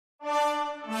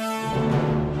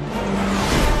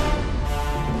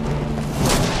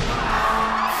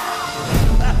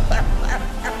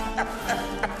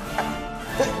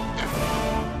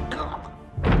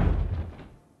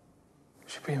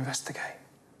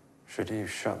Should you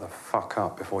shut the fuck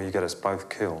up before you get us both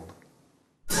killed?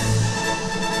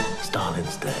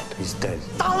 Stalin's dead. He's dead.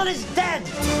 Stalin is dead!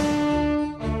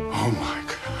 Oh my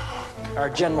God. Our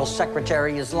general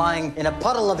secretary is lying in a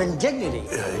puddle of indignity.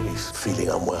 Yeah, he's feeling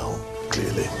unwell,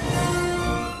 clearly.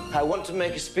 I want to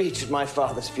make a speech at my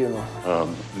father's funeral.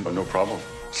 No problem.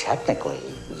 Technically,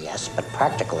 yes, but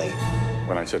practically.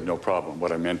 When I said no problem,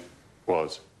 what I meant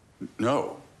was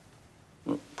no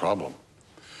problem.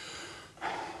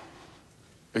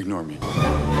 Ignore me.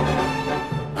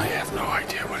 I have no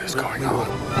idea what is going on.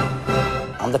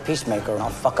 I'm the peacemaker, and I'll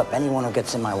fuck up anyone who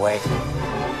gets in my way.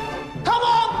 Come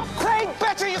on! Play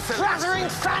better, you flattering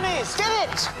fannies! Get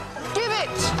it! Give it!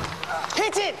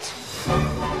 Hit it!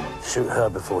 Shoot her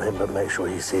before him, but make sure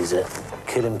he sees it.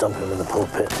 Kill him, dump him in the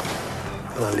pulpit.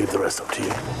 And I'll leave the rest up to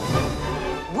you.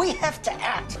 We have to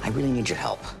act. I really need your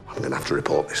help. I'm going to have to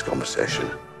report this conversation.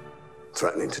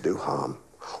 Threatening to do harm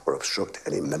or obstruct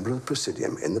any member of the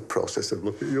Presidium in the process of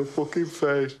looking at your fucking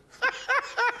face.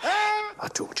 I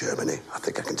took Germany. I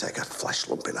think I can take a flesh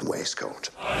lump in a waistcoat.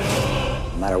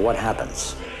 No matter what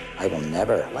happens, I will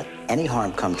never let any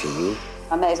harm come to you.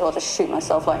 I may as well just shoot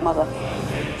myself like Mother.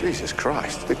 Jesus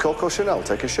Christ. Did Coco Chanel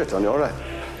take a shit on your head?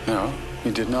 No,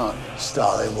 he did not.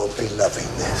 Stalin will be loving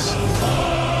this.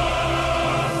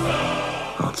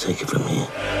 I'll take it from here.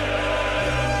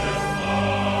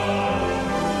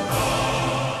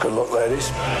 Good luck,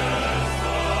 ladies.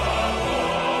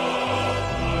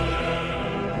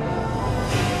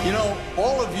 You know,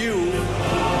 all of you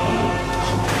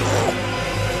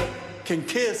can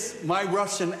kiss my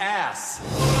Russian ass.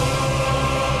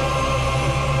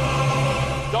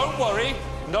 Don't worry,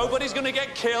 nobody's gonna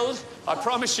get killed, I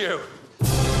promise you.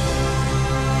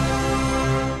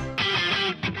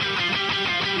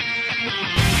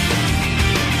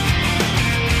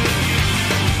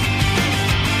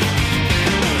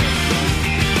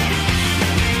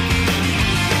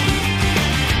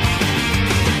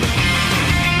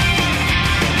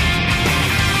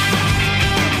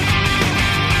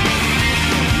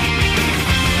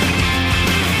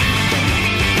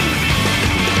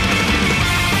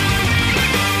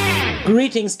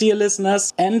 Greetings, dear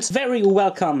listeners, and very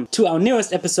welcome to our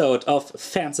newest episode of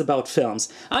Fans About Films.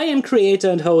 I am creator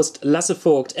and host Lasse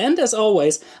Vogt, and as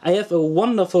always, I have a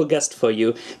wonderful guest for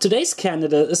you. Today's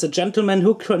candidate is a gentleman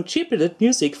who contributed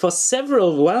music for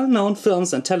several well-known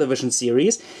films and television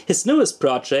series. His newest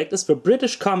project is the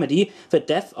British comedy The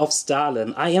Death of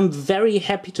Stalin. I am very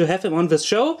happy to have him on this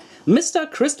show, Mr.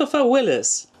 Christopher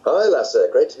Willis. Hi Lasse,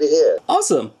 great to be here.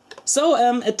 Awesome. So,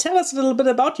 tell us a little bit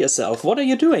about yourself. What are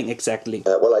you doing exactly?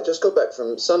 Well, I just got back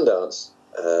from Sundance,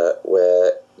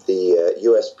 where the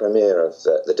US premiere of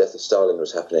The Death of Stalin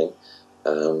was happening.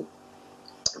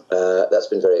 That's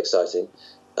been very exciting.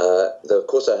 Though, of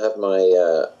course, I have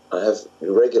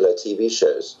regular TV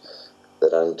shows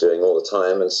that I'm doing all the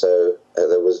time, and so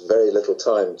there was very little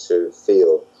time to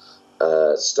feel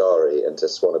starry and to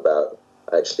swan about.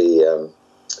 I actually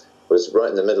was right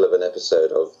in the middle of an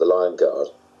episode of The Lion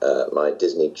Guard, my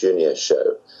Disney Junior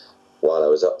show, while I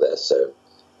was up there. So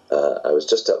I was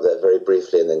just up there very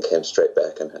briefly and then came straight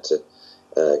back and had to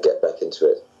get back into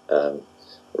it.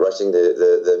 Writing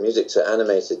the music to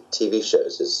animated TV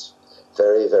shows is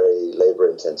very, very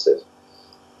labor-intensive.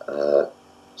 My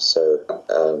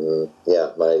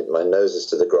nose is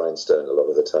to the grindstone a lot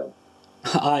of the time.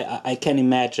 I can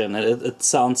imagine. It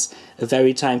sounds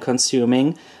very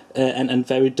time-consuming and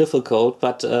very difficult,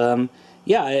 but...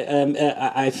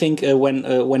 I think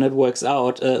when it works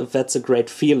out, that's a great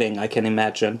feeling, I can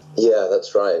imagine. Yeah,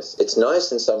 that's right. It's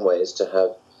nice in some ways to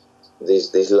have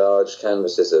these large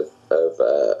canvases of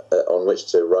on which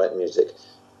to write music.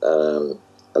 And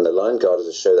The Lion Guard is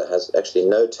a show that has actually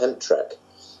no temp track.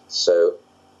 So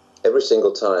every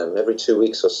single time, every 2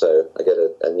 weeks or so, I get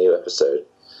a new episode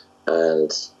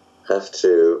and have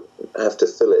to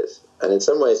fill it. And in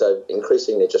some ways, I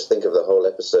increasingly just think of the whole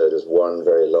episode as one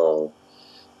very long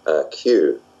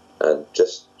cue, and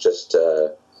just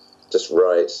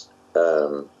write,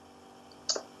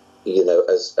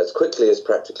 as quickly as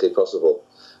practically possible.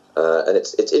 And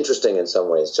it's interesting in some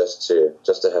ways just to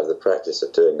have the practice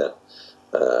of doing that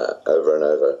over and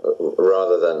over,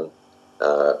 rather than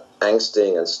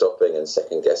angsting and stopping and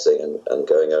second guessing and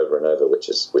going over and over, which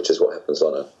is what happens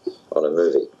on a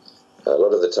movie. A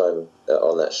lot of the time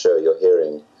on that show, you're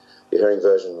hearing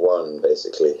version 1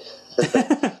 basically.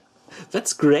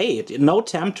 That's great. No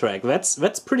temp track.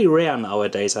 That's pretty rare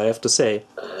nowadays, I have to say.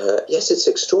 Yes, it's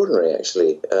extraordinary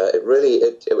actually.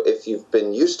 If you've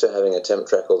been used to having a temp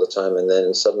track all the time, and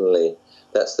then suddenly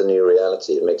that's the new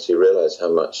reality, it makes you realize how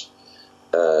much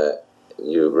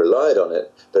you relied on it,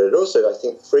 but it also, I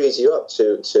think, frees you up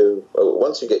to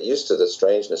once you get used to the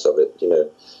strangeness of it,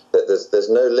 that there's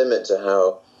no limit to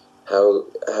how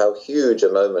huge a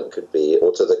moment could be,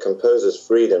 or to the composer's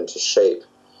freedom to shape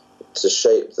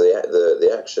the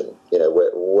action.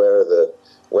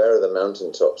 Where are the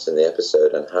mountaintops in the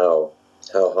episode, and how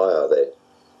high are they,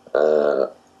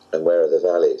 and where are the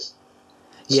valleys?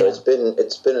 So it's been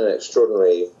an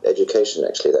extraordinary education,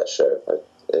 actually, that show.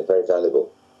 Very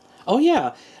valuable. Oh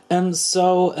yeah.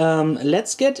 So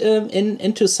let's get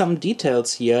into some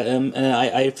details here.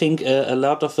 I think a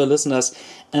lot of the listeners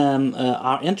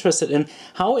are interested in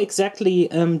how exactly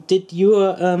did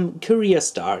your career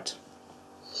start?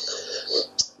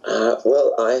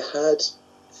 Well, I had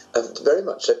very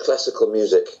much a classical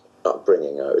music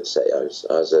upbringing, I would say. I was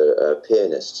a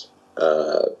pianist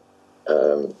all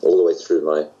the way through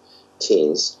my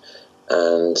teens,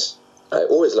 and I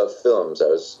always loved films. I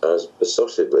was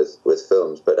besotted with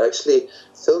films, but actually,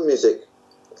 film music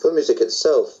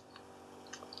itself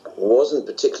wasn't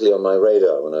particularly on my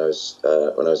radar when I was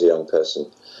a young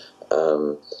person.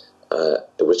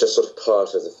 It was just sort of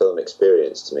part of the film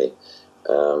experience to me,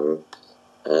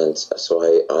 and so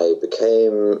I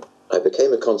became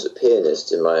a concert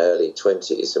pianist in my early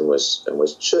 20s, and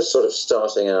was just sort of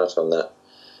starting out on that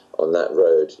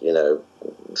road,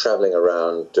 traveling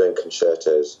around doing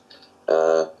concertos.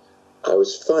 I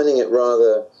was finding it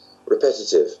rather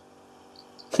repetitive,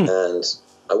 and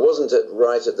I wasn't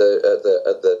right at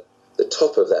the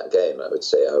top of that game. I would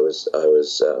say I was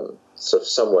sort of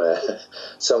somewhere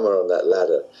on that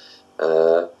ladder.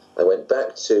 I went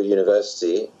back to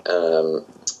university and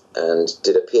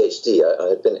did a PhD. I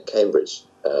had been at Cambridge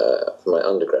for my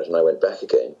undergrad, and I went back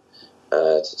again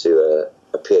to do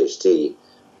a PhD.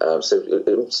 So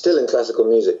still in classical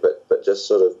music, but just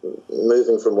sort of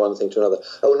moving from one thing to another.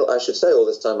 Oh, I should say all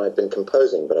this time I'd been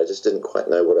composing, but I just didn't quite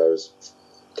know what I was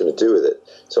going to do with it.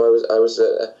 So I was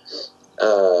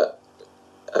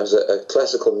a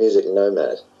classical music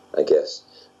nomad, I guess.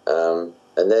 And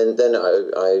then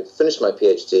I finished my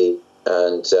PhD,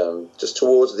 and just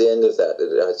towards the end of that,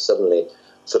 I suddenly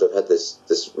sort of had this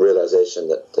realization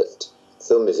that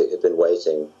film music had been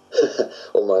waiting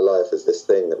all my life as this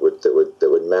thing that would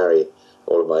marry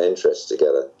all of my interests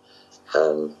together.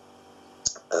 I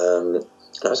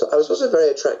was also very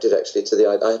attracted, actually,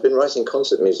 to I had been writing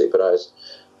concert music, but I was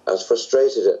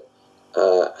frustrated at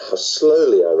how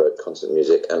slowly I wrote concert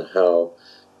music, and how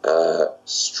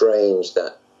strange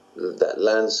that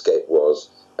landscape was.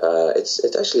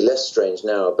 It's actually less strange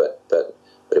now, but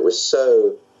it was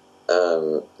so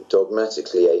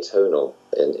dogmatically atonal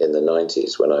in the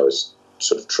 90s, when I was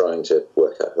sort of trying to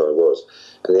work out who I was.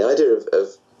 And the idea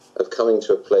of coming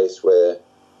to a place where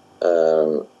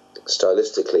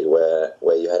stylistically where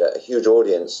you had a huge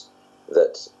audience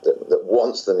that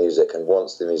wants the music, and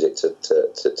wants the music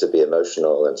to be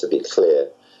emotional and to be clear,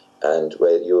 and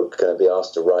where you were going to be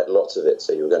asked to write lots of it,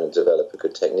 so you were going to develop a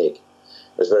good technique.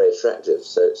 It was very attractive.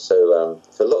 So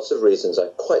for lots of reasons, I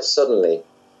quite suddenly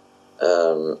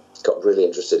got really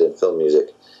interested in film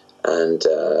music, and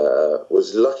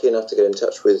was lucky enough to get in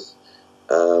touch with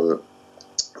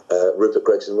Rupert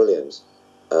Gregson-Williams,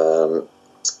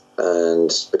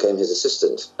 and became his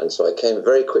assistant. And so I came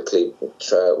very quickly,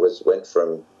 went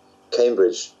from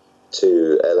Cambridge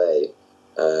to LA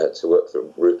to work for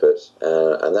Rupert,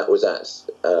 and that was at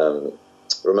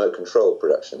Remote Control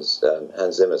Productions,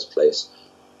 Hans Zimmer's place.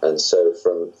 And so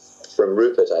from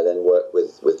Rupert, I then worked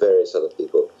with various other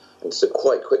people, and so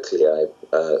quite quickly I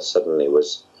suddenly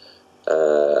was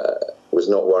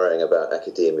not worrying about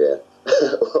academia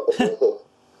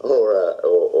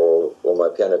or my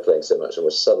piano playing so much, and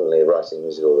was suddenly writing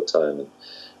music all the time,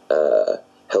 and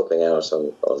helping out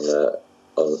on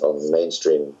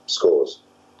mainstream scores.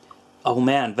 Oh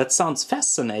man, that sounds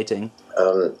fascinating.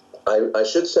 I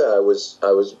should say I was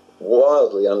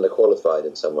wildly underqualified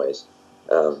in some ways.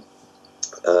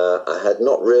 I had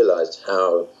not realized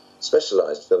how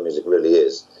specialized film music really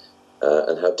is,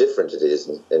 and how different it is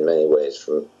in many ways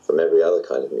from every other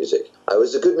kind of music. I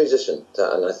was a good musician,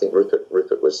 and I think Rupert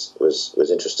was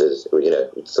interested.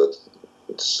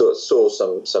 Saw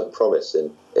some promise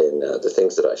in the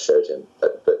things that I showed him,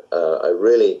 but I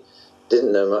really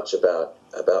didn't know much about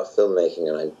filmmaking,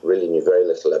 and I really knew very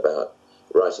little about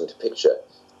writing to picture.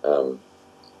 And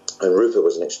Rupert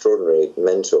was an extraordinary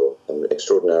mentor, and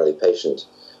extraordinarily patient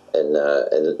in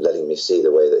letting me see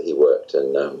the way that he worked,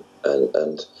 and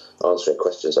answering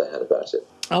questions I had about it.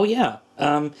 Oh yeah,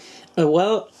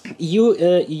 Well,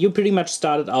 you pretty much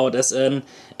started out as an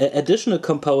additional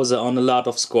composer on a lot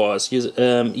of scores.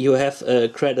 You have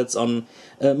credits on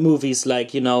movies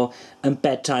like, you know,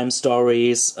 Bedtime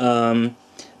Stories,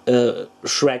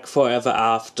 Shrek Forever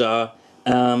After,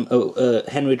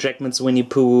 Henry Jackman's Winnie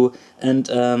Pooh, and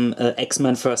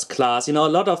X-Men First Class. You know, a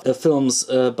lot of films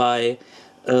by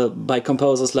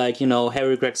composers like, you know,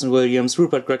 Harry Gregson Williams,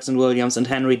 Rupert Gregson Williams, and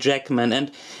Henry Jackman.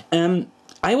 And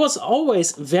I was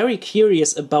always very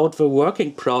curious about the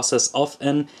working process of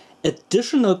an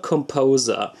additional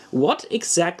composer. What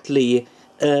exactly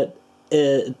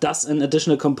does an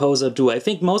additional composer do? I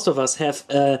think most of us have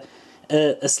a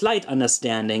slight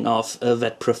understanding of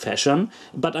that profession,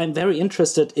 but I'm very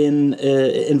interested in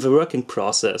the working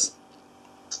process.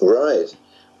 Right.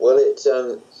 Well,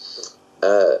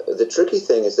 the tricky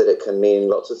thing is that it can mean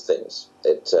lots of things.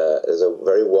 There's a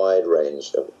very wide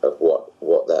range of what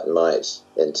that might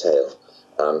entail.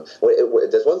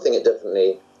 There's one thing it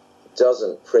definitely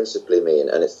doesn't principally mean,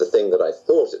 and it's the thing that I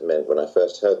thought it meant when I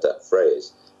first heard that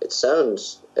phrase. It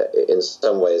sounds, in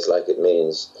some ways, like it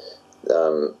means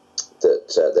that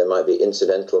there might be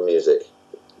incidental music,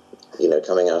 you know,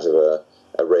 coming out of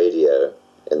a radio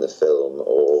in the film,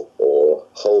 or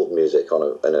hold music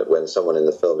when someone in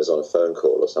the film is on a phone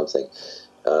call or something.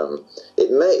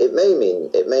 It may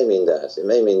mean that. It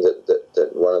may mean that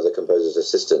one of the composer's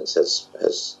assistants has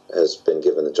been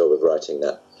given the job of writing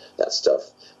that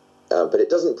stuff. But it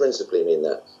doesn't principally mean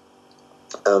that.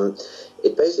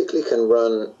 It basically can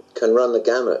run the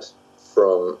gamut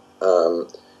from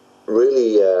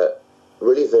really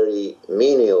very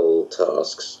menial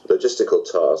tasks, logistical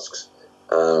tasks,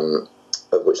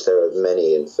 of which there are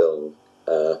many in film,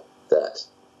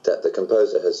 that the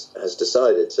composer has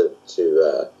decided to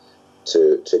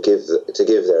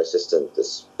give their assistant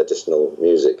this additional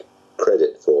music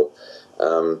credit for,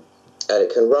 and it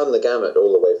can run the gamut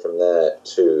all the way from there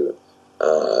to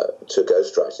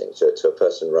ghostwriting, to a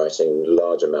person writing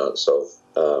large amounts of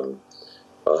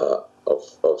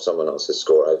someone else's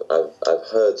score. I've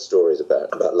heard stories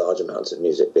about large amounts of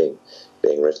music being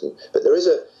written, but there is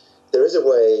a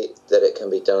way that it can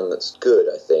be done that's good,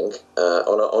 I think.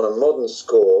 On a modern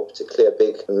score, particularly a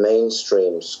big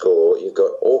mainstream score, you've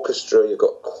got orchestra, you've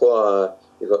got choir,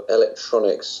 you've got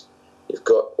electronics, you've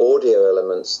got audio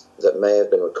elements that may have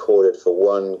been recorded for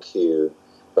one cue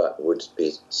but would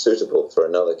be suitable for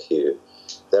another cue.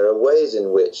 There are ways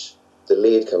in which the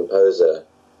lead composer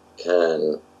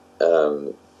can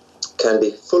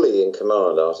be fully in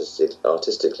command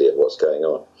artistically of what's going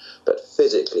on, but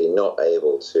physically not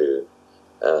able to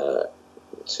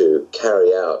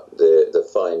carry out the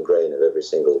fine grain of every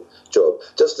single job.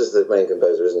 Just as the main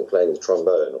composer isn't playing the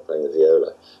trombone or playing the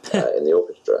viola in the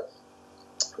orchestra,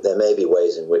 there may be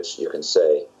ways in which you can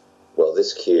say, well,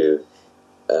 this cue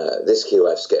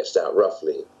I've sketched out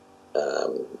roughly.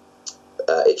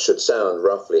 It should sound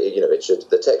roughly, you know,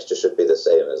 the texture should be the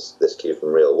same as this cue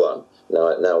from reel 1.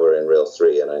 Now we're in reel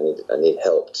 3, and I need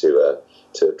help to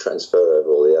transfer over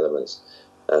all the elements.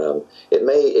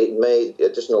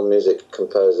 Additional music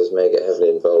composers may get heavily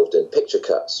involved in picture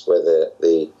cuts, where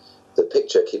the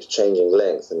picture keeps changing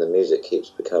length and the music keeps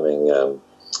becoming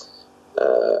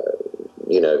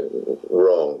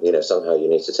wrong. You know, somehow you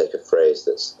need to take a phrase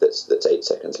that's 8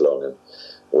 seconds long and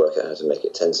work out how to make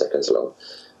it 10 seconds long.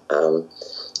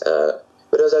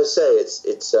 But as I say,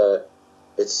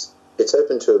 it's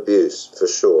open to abuse for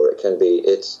sure. It can be.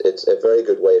 It's a very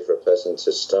good way for a person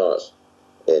to start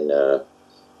in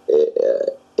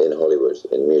Hollywood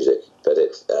in music. But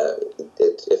if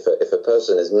a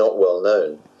person is not well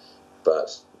known,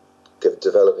 but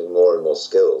developing more and more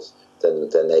skills, then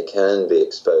they can be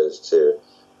exposed to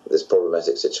this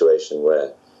problematic situation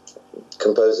where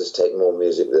composers take more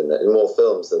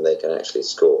films than they can actually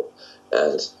score,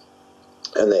 and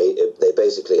they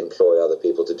basically employ other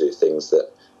people to do things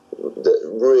that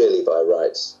really by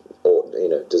rights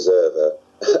deserve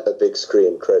a big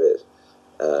screen credit.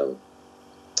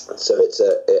 So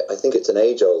I think it's an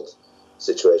age-old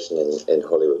situation in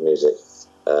Hollywood music,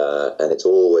 and it's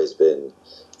always been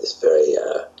this very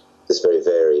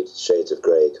varied shades of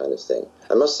grey kind of thing.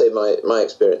 I must say my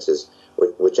experiences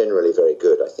were generally very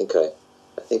good. I think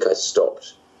I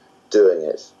stopped doing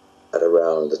it at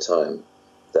around the time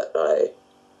that I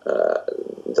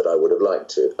would have liked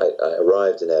to. I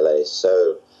arrived in LA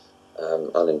so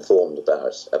uninformed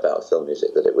about film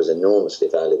music that it was enormously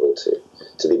valuable to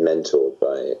be mentored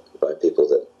by people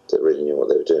that really knew what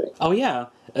they were doing. Oh yeah,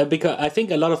 because I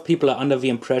think a lot of people are under the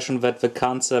impression that the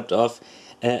concept of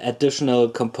additional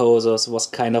composers was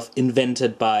kind of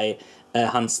invented by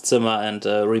Hans Zimmer and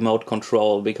remote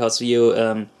control, because you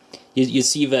you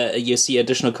see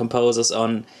additional composers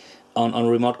on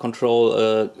remote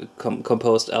control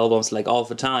composed albums like all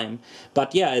the time.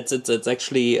 But yeah, it's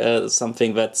actually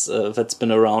something that's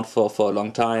been around for a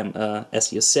long time,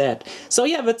 as you said. So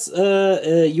yeah, that's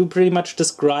you pretty much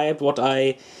described what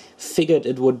I figured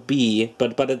it would be,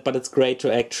 but it's great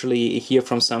to actually hear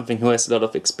from something who has a lot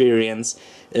of experience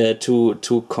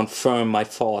to confirm my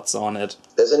thoughts on it.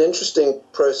 There's an interesting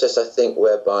process, I think,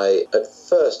 whereby at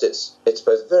first it's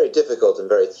both very difficult and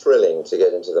very thrilling to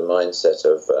get into the mindset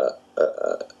of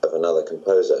another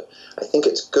composer. I think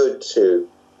it's good to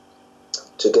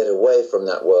get away from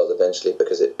that world eventually,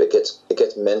 because it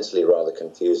gets mentally rather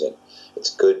confusing.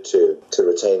 It's good to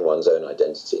retain one's own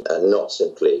identity and not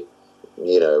simply,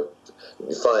 you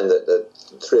find that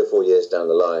 3 or 4 years down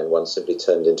the line, one simply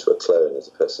turned into a clone of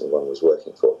the person one was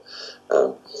working for.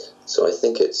 So I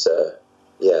think it's there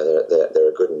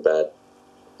are good and bad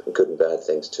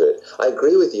things to it. I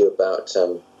agree with you about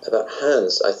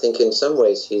Hans. I think in some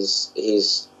ways he's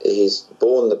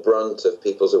borne the brunt of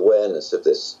people's awareness of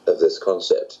this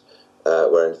concept,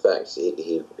 where in fact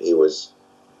he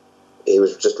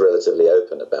was just relatively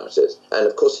open about it. And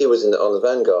of course he was on the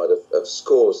vanguard of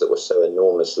scores that were so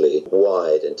enormously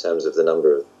wide in terms of the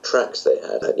number of tracks they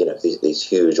had, these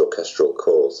huge orchestral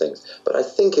choral things. But I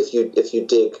think if you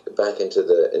dig back into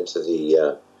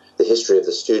the history of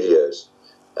the studios,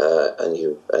 and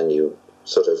you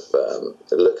sort of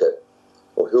look at,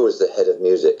 well, who was the head of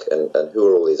music and who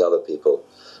are all these other people,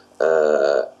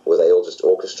 were they all just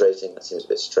orchestrating? That seems a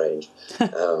bit strange.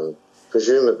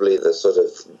 Presumably the sort of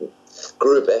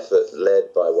group effort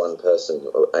led by one person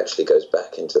actually goes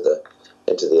back into the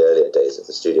earlier days of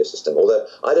the studio system. Although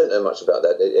I don't know much about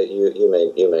that. You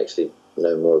may actually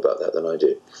know more about that than I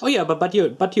do. Oh yeah, but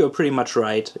you're pretty much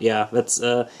right. Yeah, that's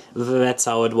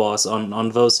how it was on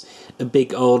those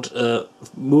big old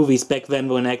movies back then,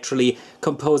 when actually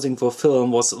composing for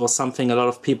film was something a lot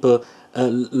of people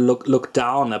look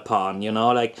down upon.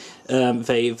 Like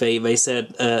they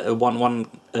said,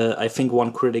 I think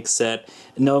one critic said,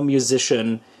 no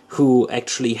musician who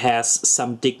actually has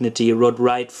some dignity would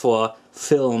write for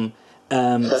film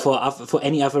for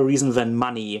any other reason than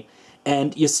money.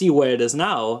 And you see where it is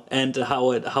now, and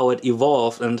how it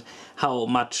evolved, and how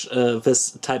much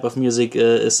this type of music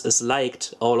is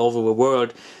liked all over the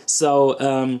world.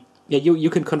 So you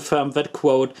can confirm that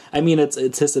quote. I mean, it's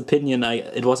his opinion.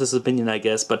 It was his opinion, I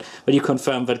guess. But you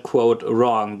confirm that quote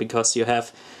wrong, because you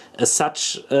have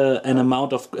such an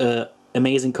amount of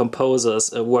amazing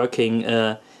composers working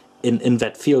in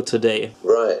that field today.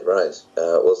 Right.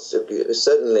 Well,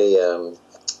 certainly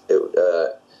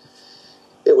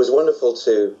it was wonderful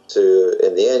to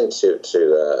in the end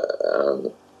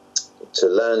to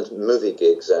land movie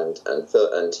gigs and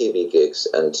TV gigs,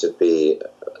 and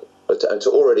to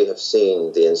already have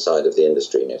seen the inside of the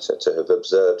industry, to have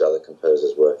observed other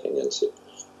composers working, and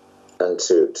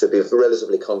to be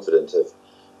relatively confident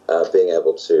of being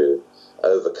able to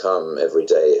overcome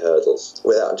everyday hurdles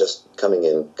without just coming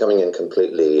in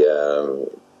completely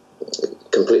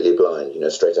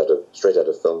blind, straight out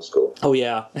of film school. Oh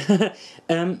yeah.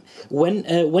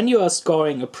 When you are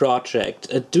scoring a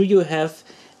project, do you have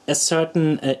a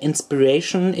certain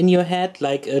inspiration in your head?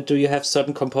 Like, do you have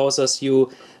certain composers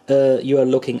you are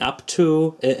looking up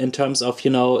to in terms of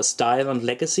style and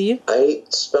legacy?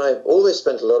 I've always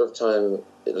spent a lot of time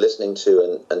listening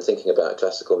to and thinking about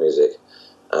classical music.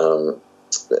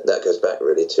 That goes back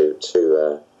really to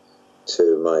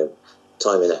my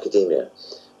time in academia.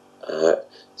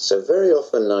 So very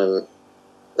often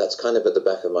that's kind of at the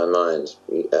back of my mind.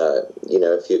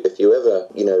 If you ever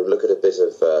look at a bit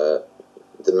of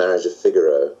The Marriage of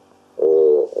Figaro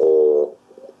or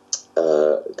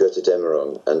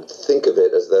Götterdämmerung and think of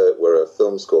it as though it were a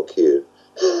film score cue.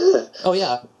 Oh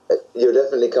yeah. You'll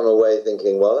definitely come away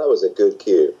thinking, well, that was a good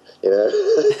cue,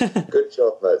 good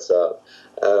job, Mozart.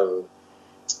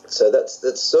 So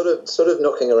that's sort of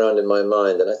knocking around in my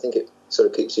mind, and I think it sort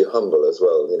of keeps you humble as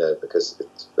well, because it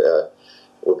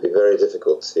would be very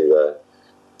difficult to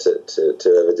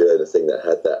ever do anything that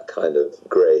had that kind of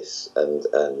grace and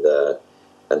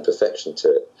perfection to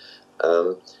it.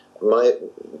 My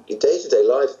day-to-day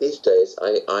life these days,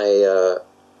 I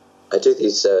do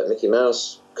these Mickey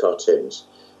Mouse cartoons,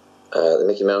 the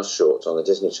Mickey Mouse shorts on the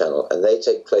Disney Channel, and they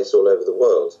take place all over the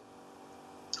world.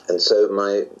 And so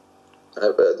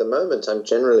at the moment, I'm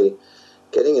generally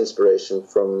getting inspiration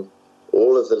from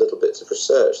all of the little bits of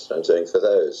research that I'm doing for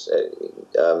those.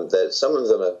 Some of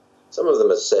them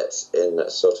are set in a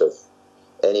sort of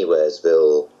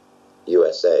Anywheresville,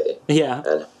 USA. Yeah.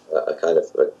 And a kind of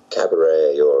a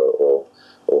cabaret or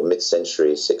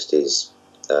mid-century 60s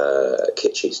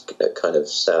kitschy kind of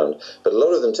sound. But a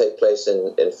lot of them take place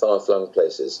in far-flung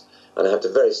places, and I have to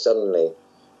very suddenly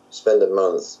spend a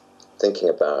month thinking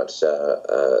about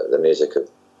the music of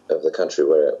the country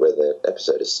where the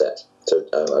episode is set. So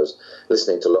I was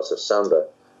listening to lots of samba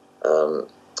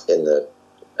in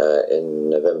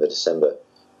November, December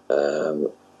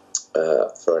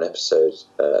for an episode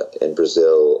in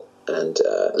Brazil, and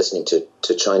listening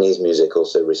to Chinese music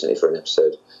also recently for an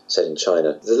episode set in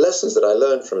China. The lessons that I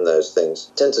learned from those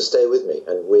things tend to stay with me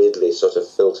and weirdly sort of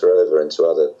filter over into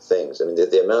other things. I mean,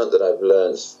 the amount that I've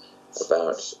learned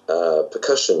about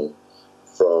percussion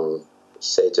from,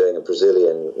 say, doing a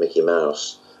Brazilian Mickey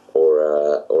Mouse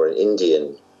or an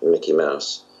Indian Mickey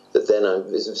Mouse, that then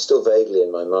is still vaguely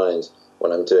in my mind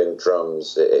when I'm doing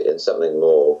drums in something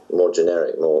more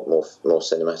generic, more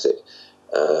cinematic,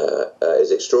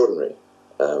 is extraordinary.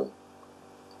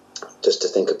 Just to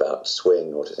think about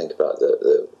swing, or to think about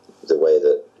the way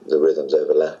that the rhythms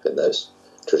overlap in those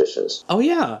traditions. Oh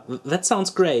yeah, that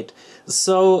sounds great.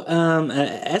 So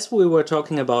as we were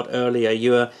talking about earlier,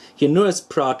 your newest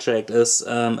project is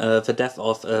The Death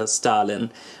of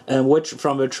Stalin, which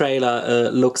from the trailer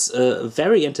looks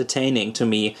very entertaining to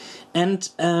me. And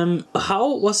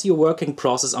how was your working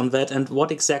process on that, and what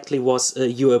exactly was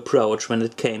your approach when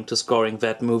it came to scoring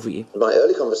that movie? My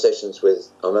early conversations with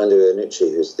Armando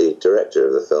Iannucci, who's the director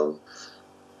of the film,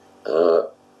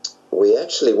 we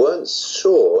actually weren't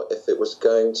sure if it was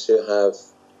going to have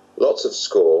lots of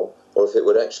score or if it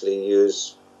would actually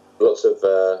use lots of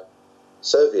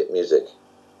Soviet music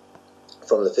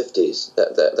from the 50s.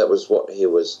 That was what he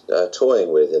was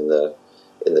toying with in the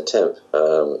temp,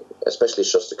 especially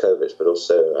Shostakovich, but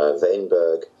also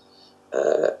Weinberg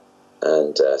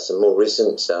and some more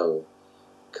recent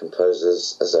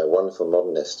composers, as a wonderful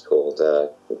modernist called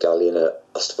Galina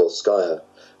Ostvolskaya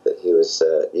that he was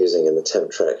using in the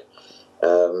temp track.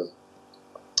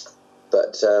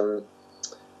 But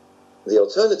the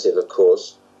alternative, of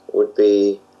course, would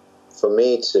be for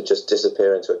me to just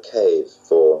disappear into a cave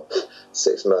for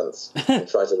 6 months and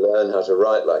try to learn how to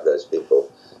write like those people.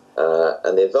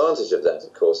 And the advantage of that,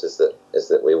 of course, is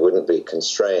that we wouldn't be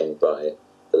constrained by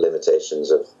the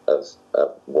limitations of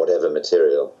whatever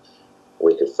material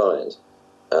we could find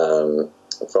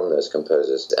from those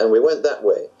composers. And we went that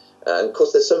way. And of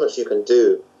course, there's so much you can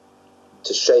do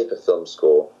to shape a film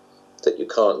score that you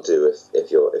can't do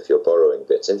if you're borrowing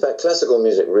bits. In fact, classical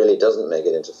music really doesn't make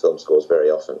it into film scores very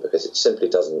often because it simply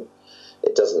doesn't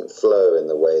flow in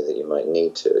the way that you might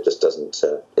need to. It just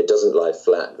doesn't lie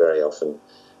flat very often.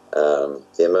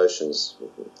 The emotions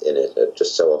in it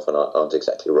just so often aren't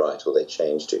exactly right, or they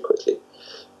change too quickly.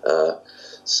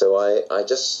 So I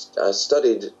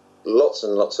studied lots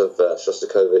and lots of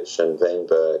Shostakovich and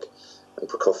Weinberg and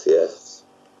Prokofiev,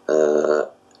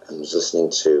 and was listening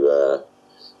to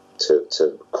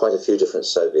quite a few different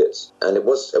Soviets. And it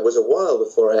was a while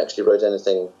before I actually wrote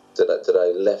anything that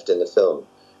I left in the film,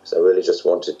 because I really just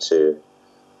wanted to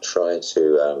try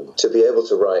to be able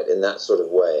to write in that sort of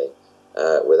way.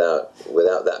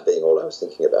 Without that being all I was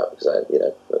thinking about, because I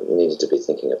needed to be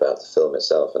thinking about the film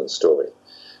itself and the story.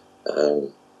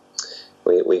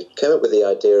 We came up with the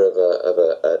idea of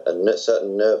a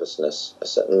certain nervousness, a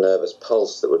certain nervous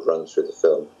pulse that would run through the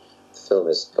film. The film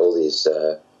is all these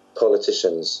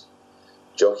politicians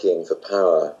jockeying for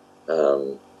power,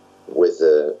 with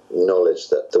the knowledge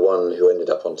that the one who ended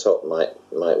up on top might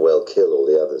well kill all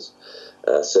the others.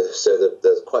 So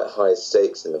there's quite high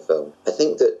stakes in the film. I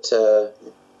think that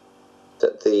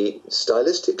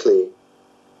stylistically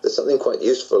there's something quite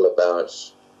useful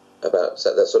about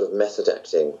that sort of method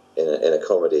acting in a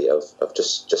comedy of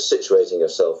just situating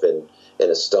yourself in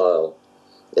a style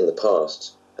in the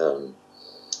past. The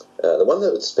one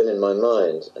that would spin in my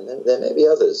mind, and there may be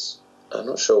others, I'm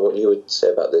not sure what you would say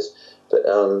about this, but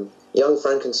Young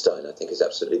Frankenstein I think is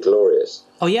absolutely glorious.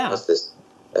 Oh yeah.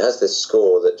 It has this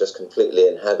score that just completely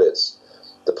inhabits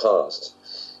the past,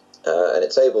 and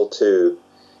it's able to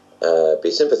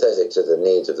be sympathetic to the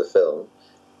needs of the film.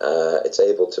 It's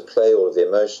able to play all of the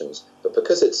emotions, but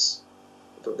because it's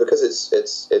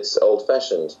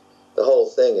old-fashioned, the whole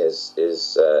thing is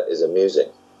amusing.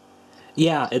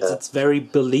 Yeah, it's very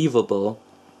believable.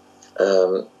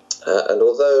 And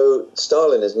although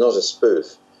Stalin is not a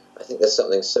spoof, I think there's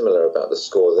something similar about the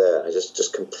score there. I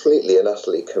just completely and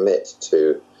utterly commit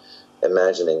to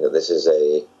imagining that this is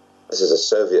a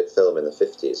Soviet film in the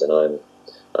 50s, and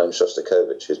I'm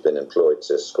Shostakovich who's been employed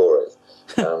to score it.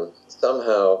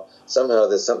 Somehow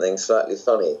there's something slightly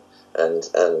funny and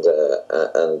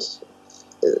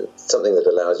something that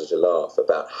allows you to laugh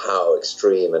about how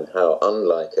extreme and how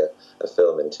unlike a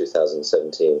film in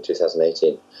 2017,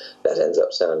 2018 that ends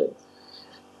up sounding.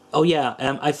 Oh yeah,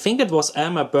 I think it was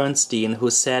Elmer Bernstein who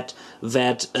said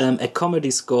that a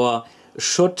comedy score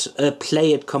should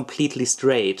play it completely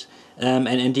straight,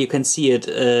 and you can see it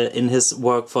in his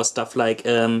work for stuff like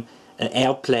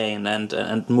Airplane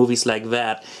and movies like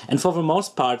that. And for the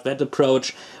most part, that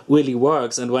approach really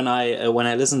works. And when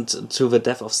I listened to The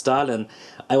Death of Stalin,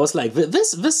 I was like,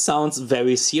 this sounds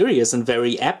very serious and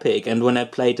very epic. And when I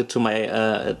played it to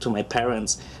my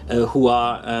parents,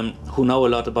 who know a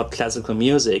lot about classical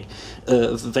music,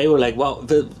 they were like, wow.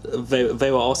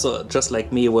 They were also just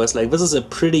like me. Was like, this is a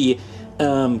pretty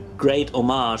great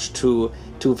homage to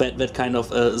that kind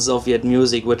of Soviet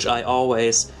music, which I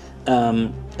always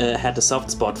had a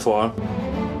soft spot for.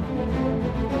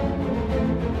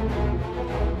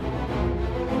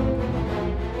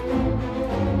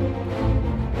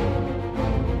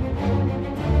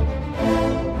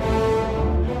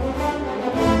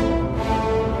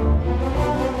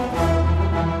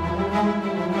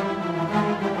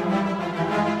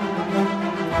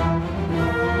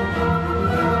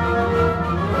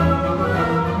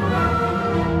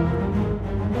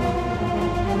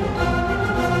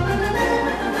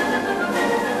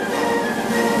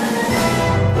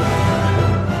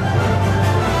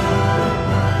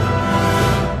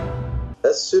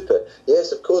 Super.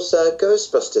 Yes, of course,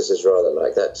 Ghostbusters is rather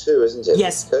like that too, isn't it?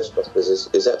 Yes.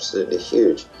 Ghostbusters is absolutely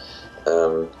huge.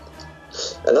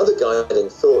 Another guiding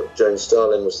thought during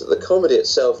Stalin was that the comedy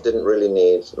itself didn't really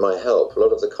need my help. A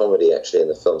lot of the comedy actually in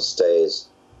the film stays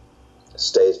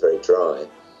very dry.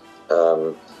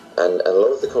 And a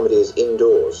lot of the comedy is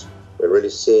indoors. We're really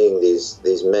seeing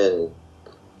these men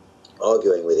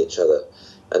arguing with each other.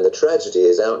 And the tragedy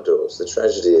is outdoors. The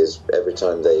tragedy is every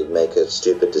time they make a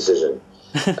stupid decision.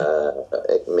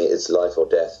 It's life or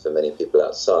death for many people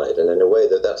outside, and in a way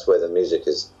that's where the music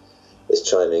is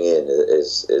chiming in,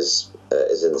 is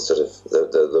in the sort of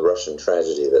the Russian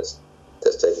tragedy that's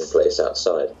taking place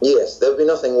outside. Yes, there would be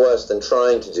nothing worse than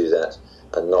trying to do that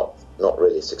and not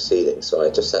really succeeding. So I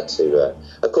just had to.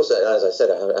 Of course, as I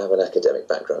said, I have an academic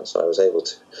background, so I was able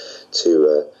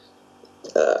to.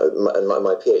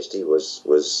 My PhD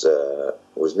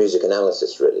was music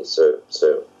analysis, really. So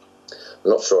I'm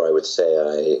not sure I would say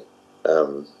I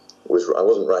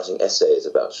wasn't writing essays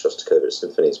about Shostakovich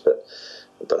symphonies, but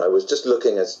I was just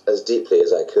looking as deeply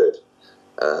as I could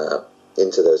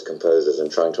into those composers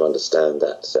and trying to understand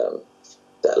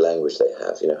that language they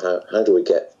have. You know, how do we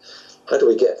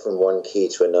get from one key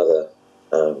to another?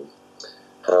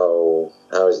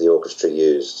 How is the orchestra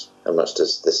used? How much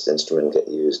does this instrument get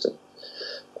used, and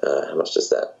how much does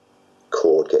that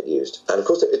chord get used? And of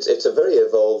course, it's a very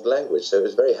evolved language, so it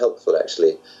was very helpful,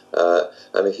 actually.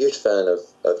 I'm a huge fan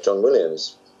of John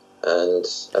Williams, and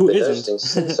I've been noticing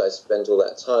since I spent all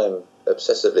that time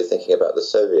obsessively thinking about the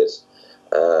Soviets.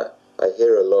 I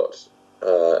hear a lot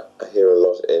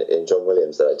in John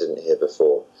Williams that I didn't hear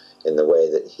before, in the way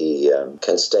that he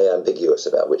can stay ambiguous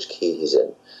about which key he's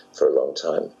in for a long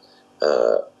time.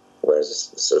 Whereas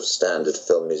a sort of standard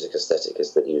film music aesthetic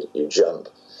is that you jump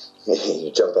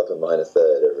up a minor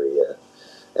third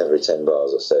every 10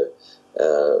 bars or so.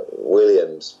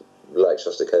 Williams, like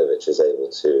Shostakovich, is able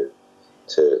to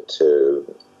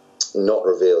not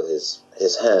reveal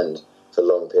his hand for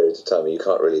long periods of time. You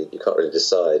can't really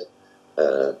decide.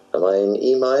 Am I in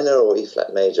E minor or E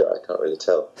flat major? I can't really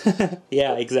tell.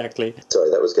 Yeah, exactly. Sorry,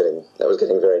 that was getting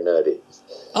very nerdy.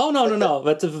 Oh no!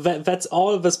 That's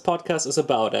all this podcast is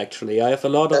about. Actually, I had a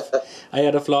lot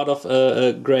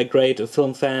of great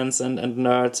film fans and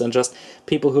nerds and just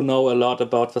people who know a lot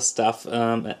about the stuff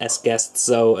as guests.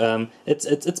 So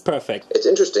it's perfect. It's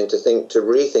interesting to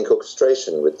rethink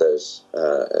orchestration with those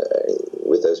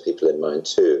people in mind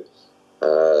too.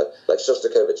 Like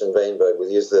Shostakovich and Weinberg will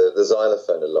use the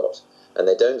xylophone a lot, and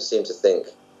they don't seem to think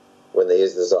when they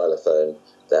use the xylophone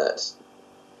that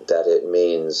it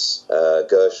means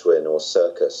Gershwin or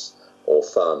circus or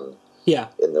fun. Yeah.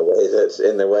 In the way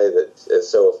that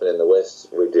so often in the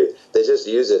West we do. They just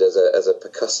use it as a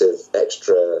percussive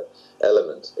extra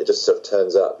element. It just sort of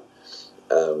turns up.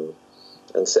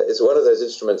 And so it's one of those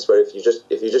instruments where if you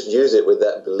just use it with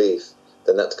that belief,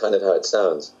 then that's kind of how it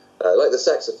sounds. Like the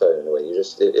saxophone in a way.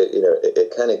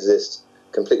 It can exist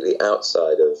completely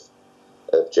outside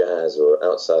of jazz or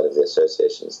outside of the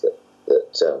associations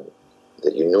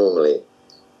that you normally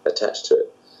attach to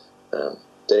it.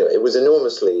 Anyway, it was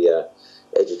enormously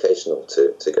educational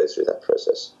to go through that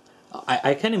process.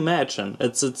 I can imagine.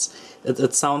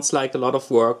 It sounds like a lot of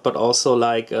work, but also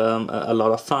like a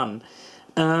lot of fun.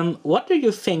 What do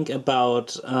you think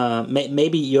about?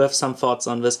 Maybe you have some thoughts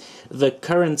on this. The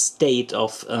current state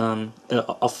of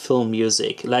film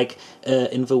music, like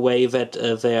in the way that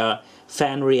there are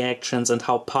fan reactions and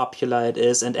how popular it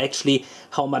is, and actually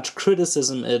how much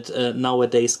criticism it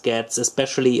nowadays gets,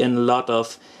 especially in a lot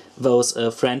of those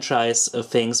franchise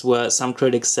things where some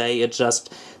critics say it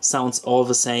just sounds all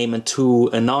the same and too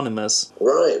anonymous.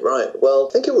 Right. Well, I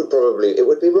think it would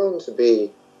be wrong to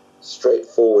be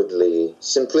straightforwardly,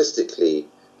 simplistically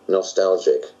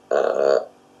nostalgic,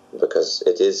 because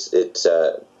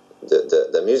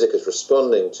the music is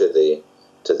responding to the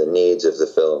needs of the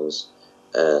films,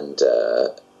 and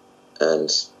the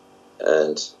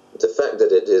fact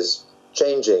that it is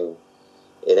changing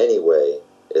in any way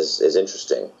is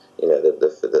interesting. You know,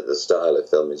 the style of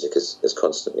film music is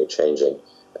constantly changing.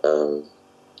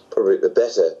 Probably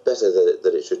better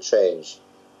that it should change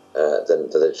than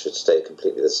that it should stay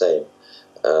completely the same.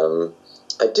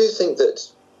 I do think that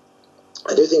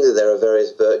there are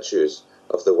various virtues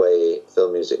of the way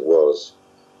film music was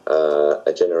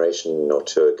a generation or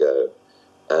two ago,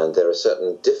 and there are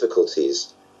certain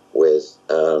difficulties with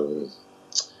the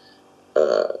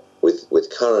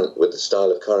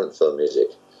style of current film music.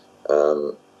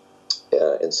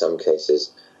 In some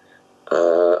cases,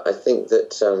 I think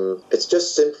that it's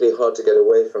just simply hard to get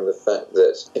away from the fact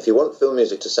that if you want film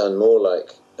music to sound more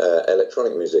like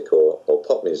electronic music or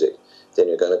pop music, then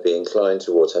you're going to be inclined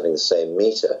towards having the same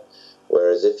meter.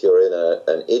 Whereas if you're in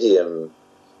an idiom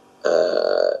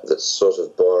that's sort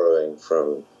of borrowing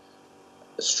from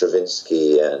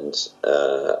Stravinsky and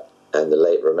the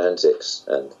late Romantics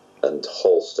and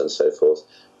Holst and so forth,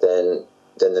 then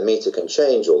the meter can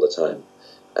change all the time,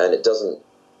 and it doesn't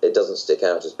stick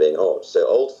out as being odd. So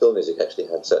old film music actually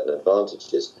had certain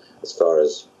advantages as far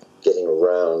as getting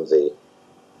around the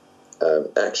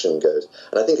action goes.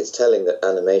 And I think it's telling that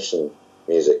animation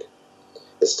music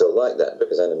is still like that,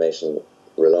 because animation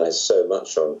relies so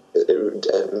much on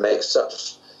it makes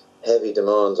such heavy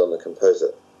demands on the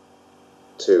composer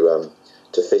to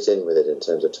fit in with it in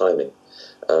terms of timing.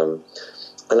 And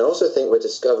I also think we're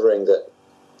discovering that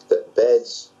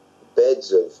beds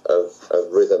of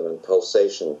rhythm and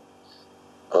pulsation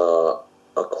are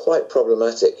quite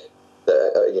problematic.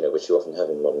 Which you often have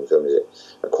in modern film music,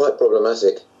 are quite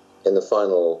problematic in the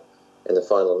final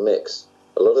mix.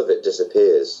 A lot of it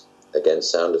disappears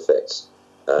against sound effects.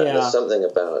 There's something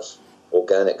about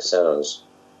organic sounds,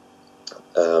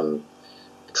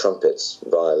 trumpets,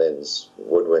 violins,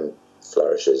 woodwind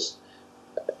flourishes,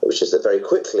 which is that very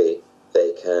quickly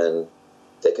they can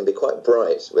be quite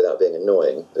bright without being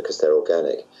annoying because they're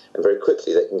organic, and very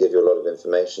quickly they can give you a lot of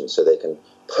information, so they can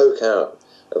poke out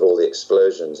of all the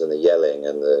explosions and the yelling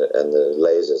and the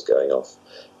lasers going off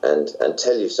and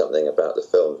tell you something about the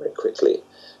film very quickly.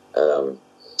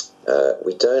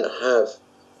 We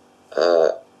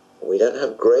don't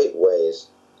have great ways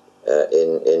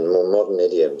in more modern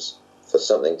idioms for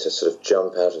something to sort of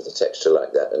jump out of the texture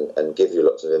like that and give you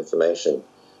lots of information.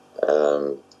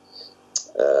 In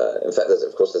fact,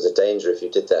 there's a danger if you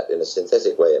did that in a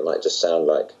synthetic way. It might just sound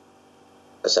like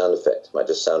a sound effect. It might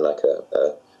just sound like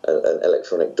an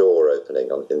electronic door opening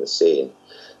in the scene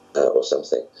or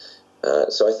something.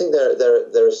 So I think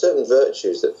there are certain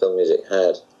virtues that film music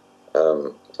had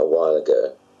a while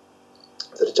ago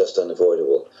that are just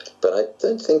unavoidable. But I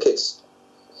don't think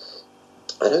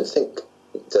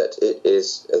that it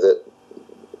is that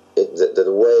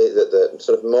the way that the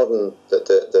sort of modern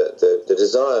the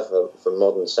desire for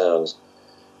modern sounds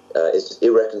is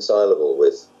irreconcilable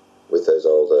with those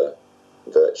older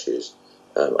virtues.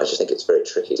 I just think it's very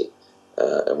tricky,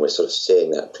 and we're sort of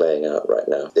seeing that playing out right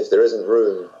now. If there isn't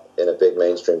room in a big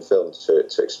mainstream film to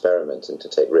experiment and to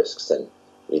take risks, then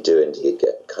you do indeed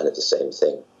get kind of the same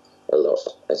thing a lot,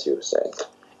 as you were saying.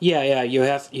 Yeah. You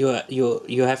have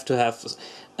to have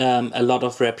a lot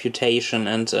of reputation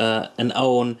and an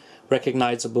own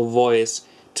recognizable voice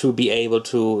to be able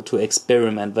to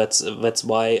experiment. That's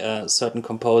why certain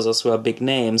composers who are big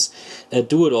names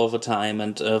do it all the time,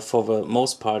 and for the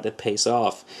most part it pays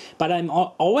off. But I'm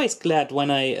always glad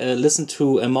when I listen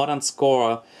to a modern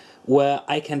score where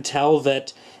I can tell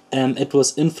that it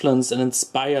was influenced and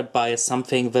inspired by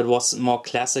something that was more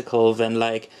classical than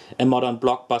like a modern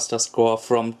blockbuster score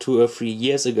from 2 or 3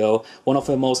 years ago. One of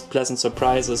the most pleasant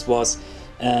surprises was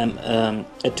a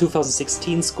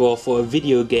 2016 score for a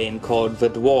video game called The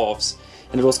Dwarves,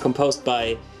 and it was composed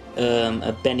by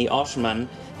Benny Oshman,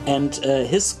 and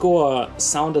his score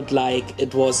sounded like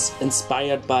it was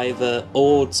inspired by the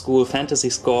old school fantasy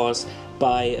scores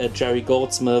by Jerry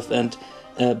Goldsmith and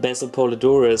Basil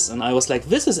Polidorus, and I was like,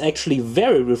 this is actually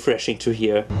very refreshing to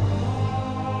hear.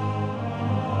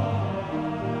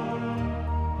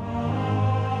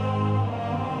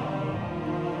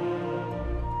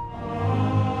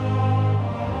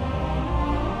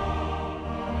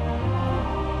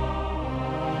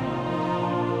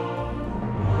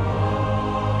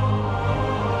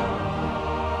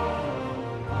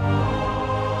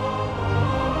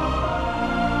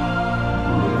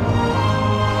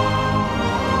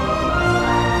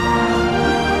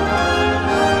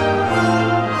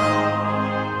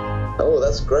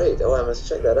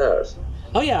 check that out.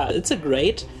 Oh yeah, it's a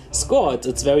great score.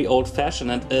 It's very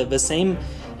old-fashioned, and the same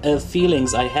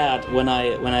feelings I had when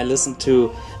I listened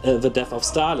to The Death of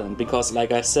Stalin, because,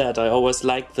 like I said, I always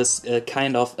liked this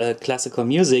kind of classical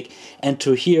music, and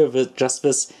to hear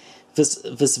this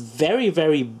very,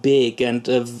 very big and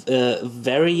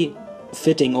very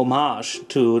fitting homage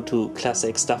to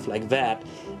classic stuff like that,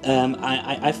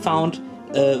 I found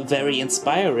very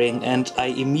inspiring, and I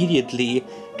immediately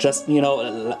just, as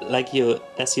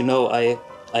you know,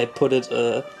 I put it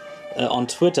on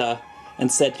Twitter and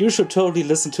said, you should totally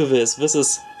listen to this. This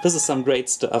is some great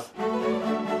stuff.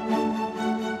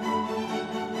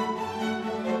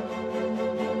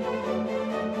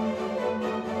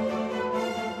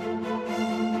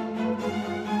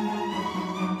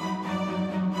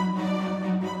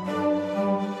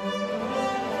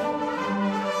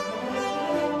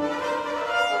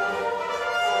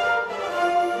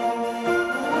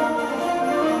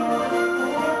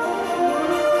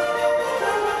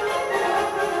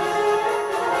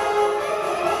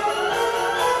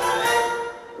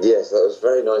 Yes, that was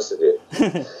very nice of you.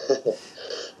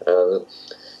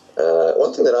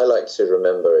 One thing that I like to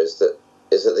remember is that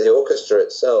the orchestra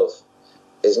itself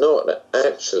is not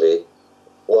actually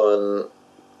one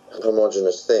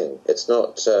homogeneous thing. It's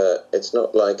not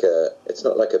like a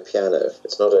piano.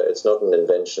 It's not an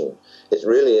invention. It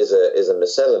really is a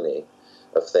miscellany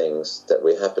of things that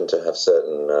we happen to have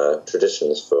certain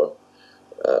traditions for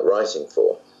writing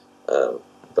for,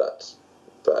 but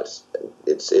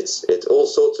it's all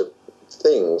sorts of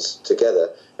things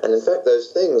together, and in fact those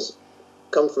things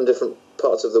come from different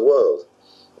parts of the world.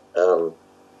 The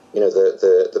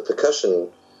percussion,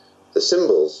 the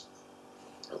cymbals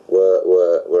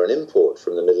were an import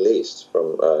from the Middle East,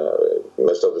 from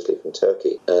most obviously from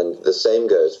Turkey, and the same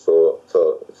goes for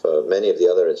many of the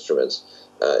other instruments.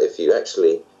 If you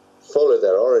actually follow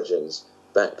their origins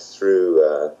back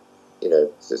through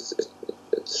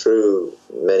through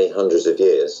many hundreds of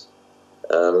years,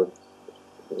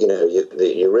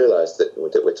 you realize that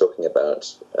we're talking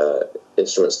about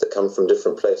instruments that come from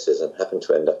different places and happen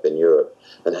to end up in Europe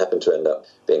and happen to end up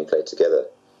being played together.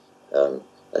 I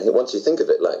think once you think of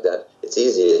it like that, it's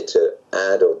easier to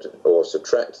add or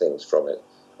subtract things from it,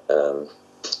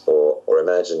 or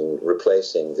imagine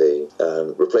replacing the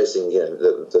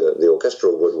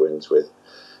orchestral woodwinds with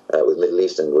Middle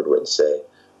Eastern woodwinds, say,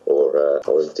 or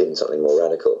even something more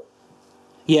radical.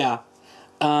 Yeah.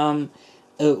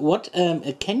 What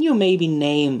can you maybe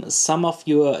name some of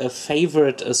your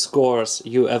favorite scores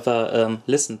you ever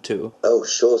listened to? Oh,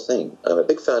 sure thing. I'm a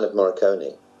big fan of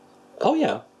Morricone. Oh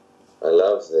yeah. I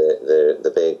love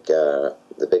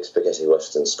the big spaghetti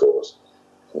western scores.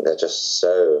 I think they're just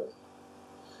so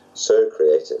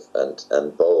creative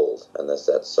and bold, and there's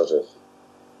that sort of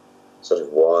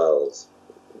wild,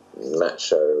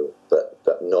 macho but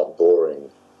not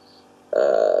boring,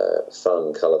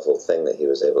 fun, colourful thing that he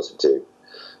was able to do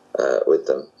with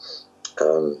them.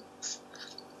 I'm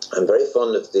very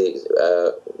fond of the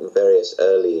various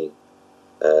early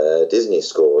Disney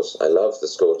scores. I love the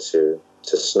score to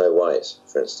Snow White,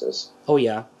 for instance. Oh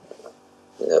yeah.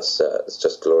 It's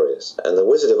just glorious. And The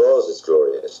Wizard of Oz is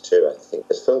glorious too, I think.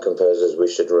 As film composers, we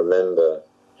should remember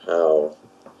how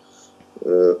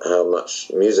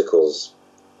much musicals,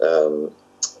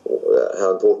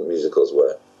 how important musicals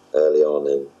were early on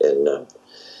in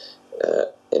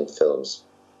films.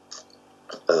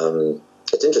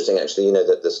 It's interesting, actually,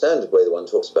 that the standard way that one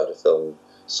talks about a film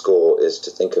score is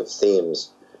to think of themes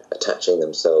attaching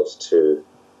themselves to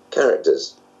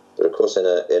characters. But of course, in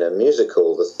a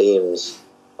musical, the themes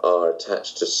are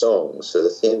attached to songs, so the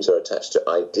themes are attached to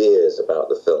ideas about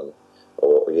the film,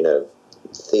 or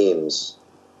themes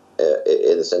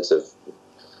in the sense of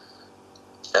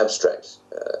abstract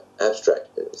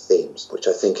themes, which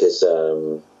I think is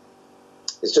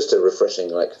just a refreshing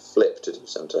flip to do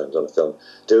sometimes on a film.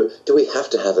 Do we have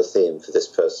to have a theme for this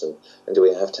person, and do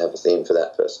we have to have a theme for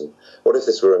that person? What if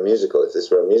this were a musical? If this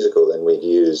were a musical, then we'd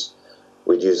use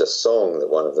a song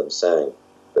that one of them sang,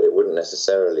 but it wouldn't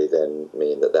necessarily then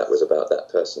mean that was about that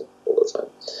person all the time.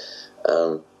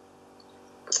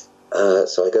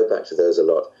 So I go back to those a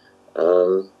lot.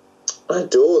 I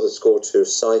adore the score to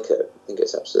Psycho. I think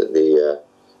it's absolutely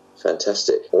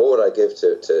fantastic. What would I give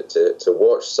to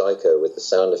watch Psycho with the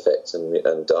sound effects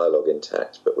and dialogue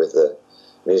intact, but with the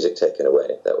music taken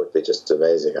away? That would be just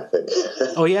amazing, I think.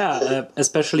 Oh yeah,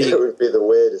 especially it would be the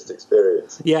weirdest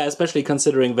experience. Yeah, especially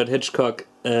considering that Hitchcock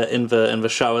in the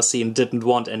shower scene didn't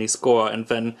want any score, and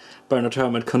then Bernard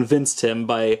Herrmann convinced him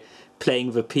by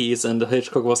playing the piece, and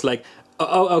Hitchcock was like,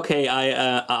 "Oh, okay,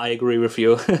 I agree with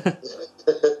you."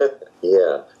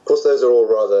 Yeah, of course, those are all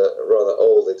rather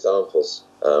old examples.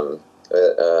 I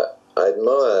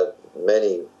admire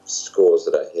many scores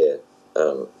that I hear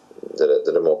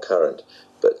that are more current,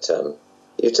 but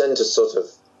you tend to sort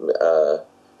of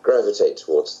gravitate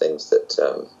towards things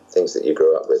that you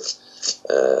grew up with,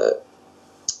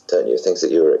 don't you? Things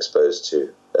that you were exposed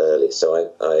to early. So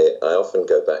I often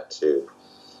go back to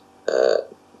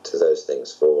those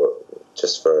things for a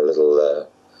little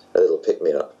pick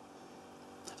me up.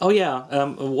 Oh yeah,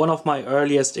 one of my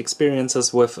earliest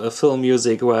experiences with film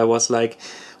music, where I was like,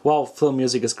 wow, film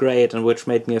music is great, and which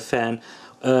made me a fan,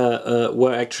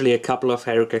 were actually a couple of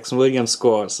Harry Gregson Williams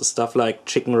scores, stuff like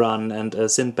Chicken Run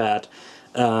and Sinbad.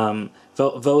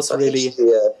 Those really...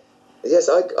 Actually, yes,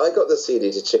 I got the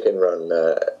CD to Chicken Run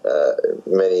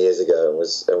many years ago and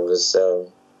was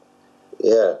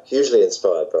hugely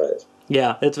inspired by it.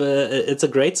 Yeah, it's a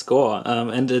great score,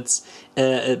 and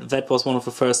that was one of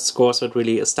the first scores that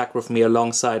really stuck with me,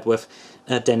 alongside with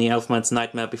Danny Elfman's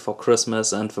Nightmare Before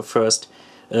Christmas and the first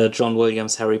John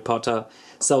Williams Harry Potter.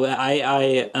 So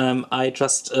I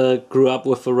just grew up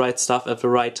with the right stuff at the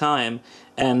right time,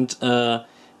 and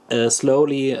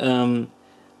slowly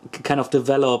kind of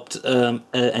developed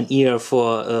an ear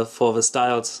for the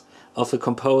styles of the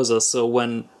composer. So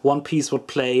when one piece would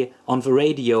play on the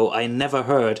radio I never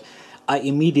heard, I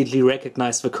immediately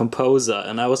recognized the composer,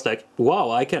 and I was like, "Wow,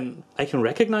 I can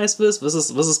recognize this. This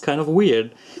is kind of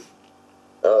weird."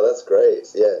 Oh, that's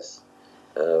great. Yes,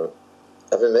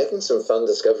 I've been making some fun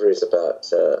discoveries about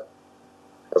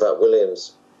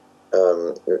Williams.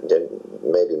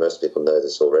 Maybe most people know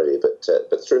this already, but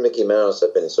through Mickey Mouse,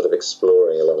 I've been sort of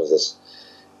exploring a lot of this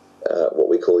what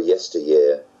we call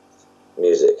yesteryear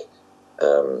music.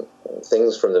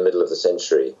 Things from the middle of the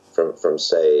century, from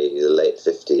say the late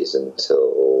 50s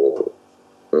until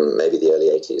maybe the early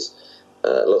 80s.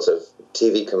 Lots of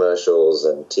TV commercials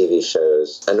and TV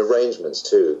shows and arrangements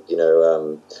too. You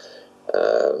know,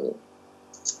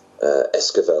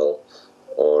 Esquivel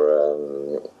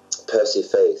or Percy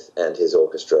Faith and his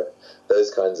orchestra.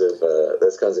 Those kinds of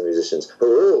musicians who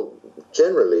are all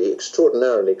generally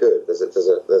extraordinarily good.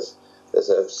 There's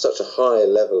such a high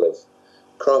level of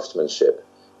craftsmanship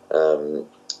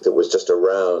that was just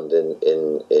around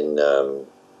in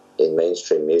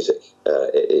mainstream music,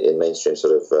 in mainstream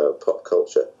sort of pop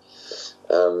culture.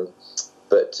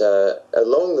 But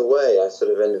along the way, I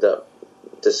sort of ended up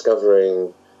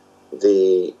discovering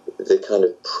the kind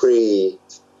of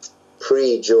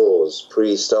pre-Jaws,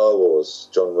 pre-Star Wars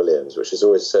John Williams, which is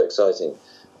always so exciting.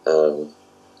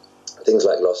 Things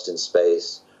like Lost in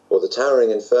Space or The Towering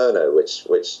Inferno, which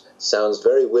sounds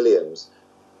very Williams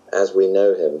as we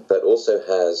know him, but also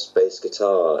has bass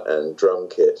guitar and drum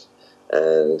kit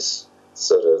and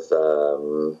sort of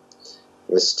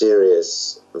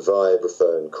mysterious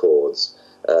vibraphone chords.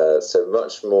 So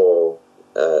much more,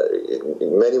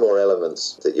 many more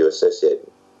elements that you associate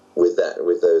with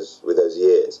those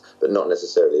years, but not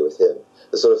necessarily with him.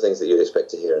 The sort of things that you'd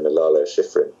expect to hear in a Lalo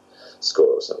Schifrin score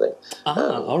or something.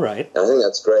 All right. I think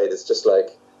that's great. It's just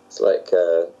like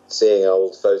seeing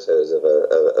old photos of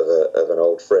an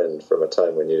old friend from a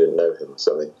time when you didn't know him or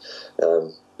something.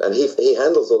 And he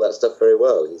handles all that stuff very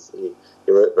well. He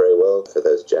wrote very well for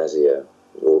those jazzier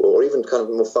or even kind of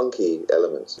more funky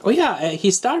elements. Oh yeah,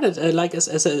 he started like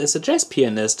as a jazz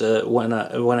pianist when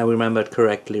I remembered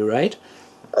correctly, right?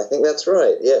 I think that's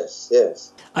right. Yes.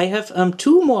 I have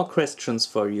two more questions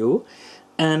for you,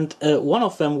 and one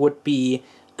of them would be,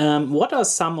 what are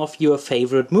some of your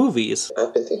favorite movies?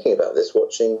 I've been thinking about this,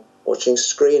 watching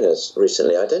screeners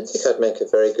recently. I don't think I'd make a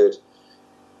very good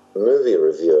movie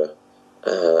reviewer.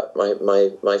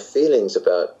 My feelings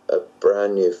about a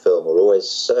brand new film are always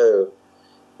so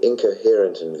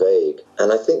incoherent and vague,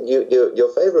 and I think your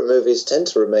favorite movies tend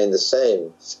to remain the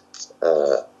same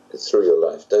through your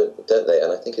life, don't they?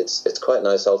 And I think it's quite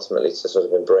nice ultimately to sort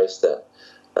of embrace that.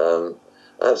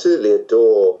 I absolutely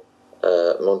adore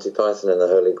Monty Python and the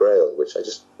Holy Grail, which I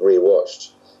just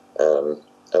rewatched.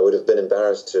 I would have been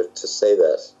embarrassed to say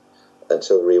that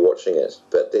until rewatching it,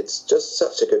 but it's just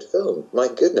such a good film. My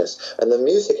goodness, and the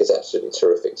music is absolutely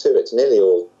terrific too. It's nearly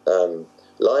all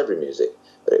library music,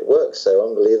 but it works so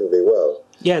unbelievably well.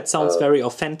 Yeah, it sounds very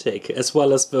authentic, as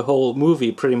well as the whole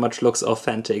movie pretty much looks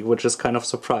authentic, which is kind of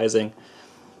surprising.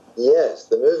 Yes,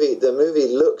 the movie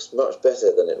looks much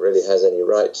better than it really has any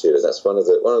right to. That's one of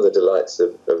the delights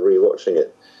of rewatching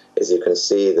it, is you can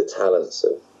see the talents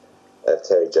of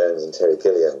Terry Jones and Terry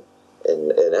Gilliam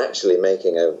in actually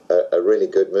making a really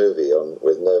good movie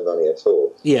with no money at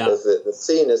all. Yeah. The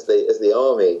scene as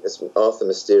Arthur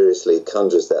mysteriously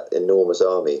conjures that enormous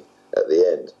army at the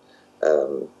end.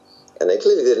 And they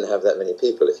clearly didn't have that many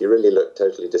people, if you really look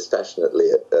totally dispassionately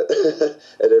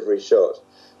at every shot.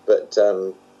 But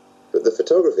the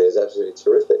photography is absolutely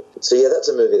terrific. So yeah, that's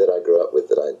a movie that I grew up with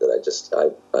that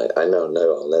I now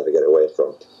know I'll never get away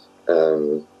from.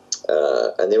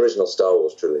 And the original Star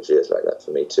Wars trilogy is like that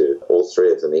for me too. All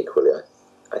three of them equally,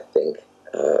 I think,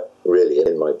 really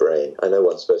in my brain. I know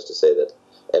one's supposed to say that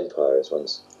Empire is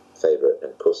one's favourite,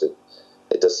 and of course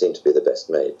it does seem to be the best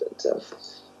made, but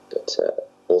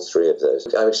all three of those.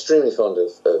 I'm extremely fond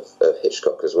of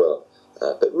Hitchcock as well.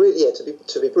 But really, yeah,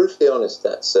 to be brutally honest,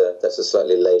 that's a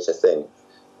slightly later thing.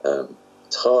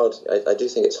 It's hard. I do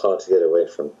think it's hard to get away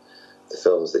from the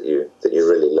films that you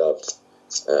really loved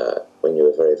when you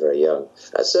were very, very young.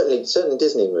 Certainly, certain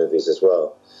Disney movies as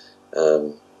well.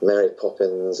 Mary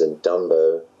Poppins and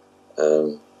Dumbo.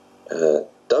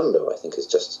 Dumbo, I think, is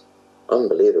just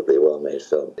unbelievably well-made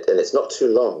film, and it's not too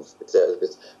long. It's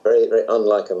very, very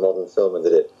unlike a modern film in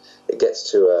that it gets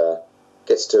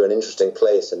to an interesting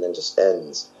place and then just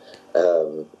ends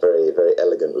very, very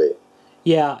elegantly.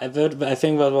 Yeah, I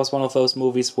think that was one of those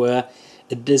movies where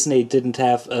Disney didn't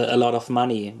have a lot of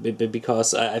money,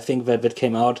 because I think that it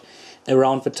came out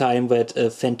around the time that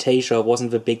Fantasia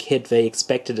wasn't the big hit they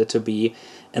expected it to be,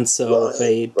 and so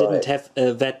they didn't have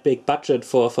that big budget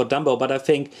for Dumbo. But I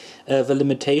think the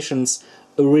limitations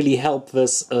really helped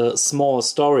this small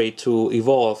story to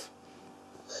evolve.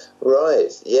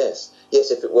 Right. Yes.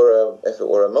 If it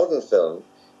were a modern film,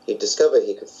 he'd discover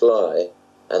he could fly,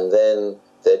 and then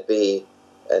there'd be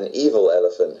an evil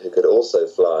elephant who could also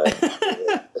fly,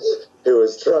 who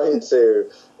was trying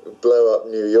to blow up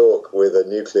New York with a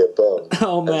nuclear bomb.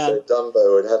 Oh man! And so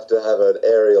Dumbo would have to have an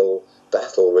aerial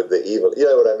battle with the evil. You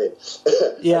know what I mean?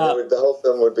 Yeah. The whole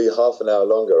film would be half an hour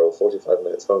longer or 45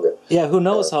 minutes longer. Yeah. Who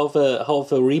knows how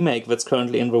the remake that's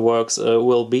currently in the works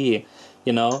will be?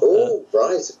 You know. Oh,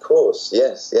 right. Of course.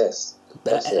 Yes.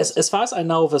 As far as I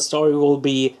know, the story will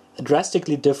be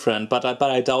drastically different, but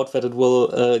I doubt that it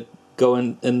will go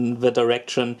in the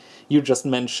direction you just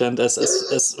mentioned, as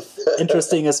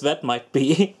interesting as that might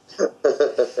be.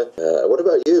 What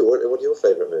about you? What are your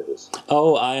favourite movies?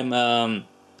 Oh, I'm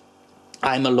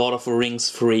a Lord of the Rings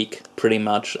freak, pretty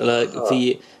much.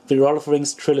 The Lord of the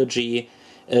Rings trilogy,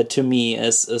 to me,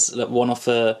 is one of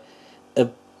the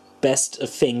best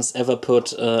things ever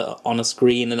put on a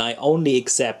screen, and I only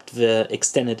accept the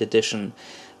extended edition.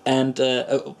 And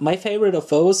my favorite of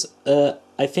those,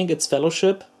 I think it's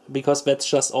Fellowship, because that's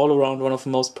just all around one of the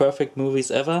most perfect movies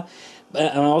ever.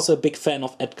 I'm also a big fan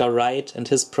of Edgar Wright and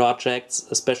his projects,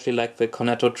 especially like the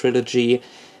Cornetto trilogy.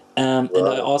 And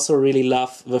I also really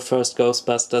love the first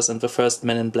Ghostbusters and the first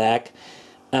Men in Black.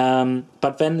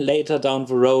 But then later down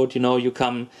the road, you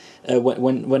come,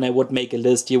 when I would make a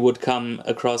list, you would come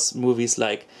across movies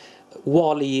like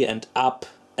WALL-E and Up,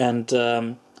 and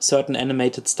certain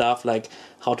animated stuff like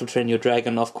How to Train Your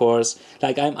Dragon, of course.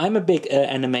 Like I'm a big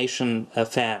animation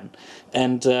fan,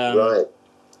 and right,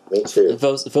 me too.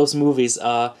 Those movies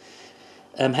are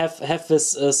have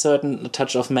this certain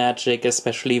touch of magic,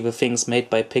 especially the things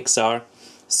made by Pixar.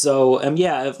 So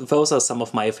those are some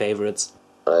of my favorites.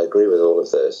 I agree with all of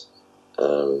those.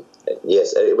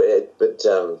 Yes, but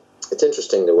it's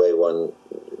interesting the way one,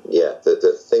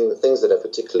 the things that are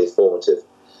particularly formative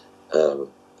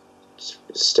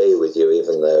stay with you,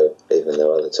 even though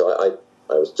other. So I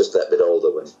was just that bit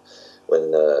older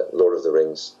when Lord of the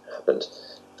Rings happened,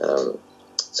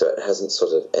 so it hasn't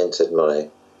sort of entered my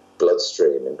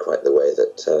bloodstream in quite the way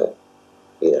that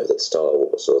that Star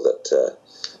Wars or that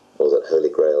Holy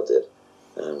Grail did.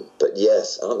 But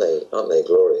yes, aren't they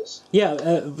glorious? Yeah,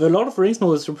 the Lord of the Rings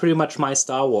movies were pretty much my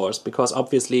Star Wars, because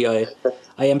obviously I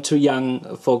am too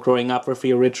young for growing up with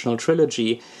the original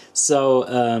trilogy. So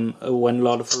when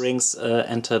Lord of the Rings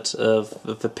entered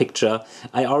the picture,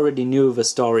 I already knew the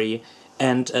story,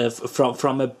 and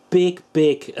from a big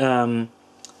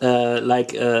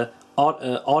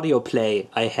audio play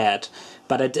I had.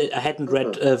 But I hadn't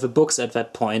read the books at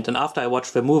that point, and after I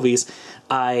watched the movies,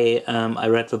 I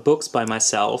read the books by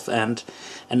myself, and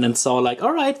then saw like,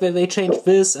 all right, they changed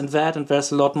this and that, and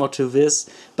there's a lot more to this.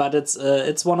 But it's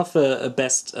one of the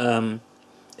best.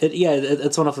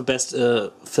 It's one of the best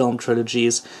film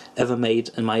trilogies ever made,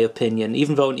 in my opinion.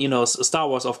 Even though Star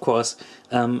Wars, of course,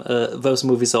 those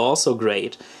movies are also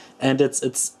great, and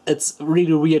it's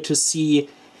really weird to see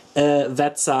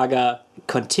that saga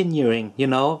continuing,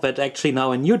 that actually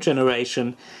now a new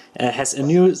generation has a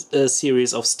new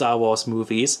series of Star Wars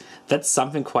movies. That's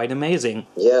something quite amazing.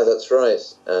 Yeah, that's right.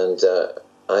 And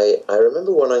I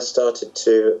remember when I started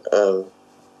to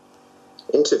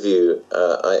interview,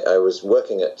 I was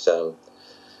working at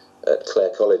at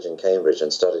Clare College in Cambridge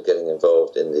and started getting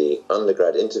involved in the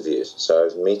undergrad interviews. So I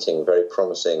was meeting very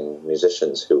promising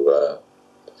musicians who were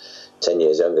 10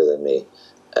 years younger than me.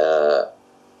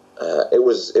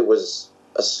 It was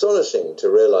astonishing to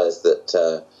realise that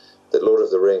Lord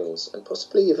of the Rings, and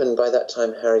possibly even by that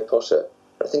time Harry Potter,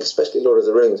 I think especially Lord of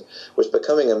the Rings, was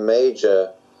becoming a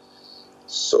major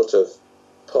sort of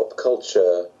pop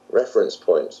culture reference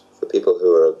point for people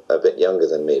who are a bit younger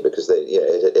than me, because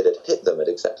it had hit them at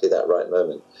exactly that right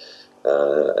moment.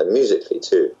 And musically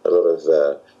too, a lot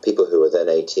of people who were then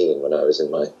 18 when I was in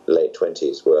my late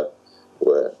 20s were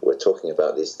talking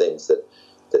about these things that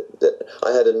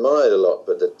I had admired a lot,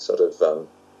 but that sort of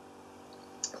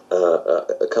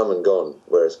come and gone.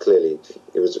 Whereas clearly,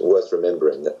 it was worth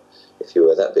remembering that if you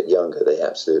were that bit younger, they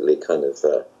absolutely kind of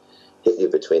hit you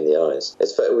between the eyes.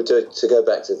 It's to go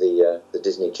back to the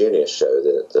Disney Junior show,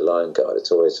 the Lion Guard.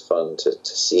 It's always fun to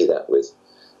see that with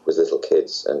little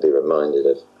kids and be reminded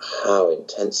of how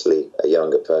intensely a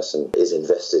younger person is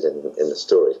invested in the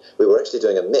story. We were actually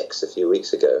doing a mix a few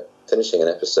weeks ago, finishing an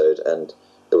episode, and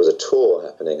there was a tour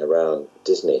happening around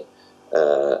Disney,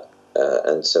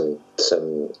 and some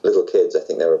little kids, I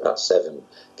think they were about 7,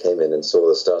 came in and saw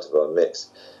the start of our mix,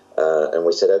 and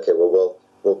we said, okay, well,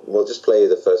 we'll just play you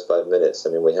the first 5 minutes. I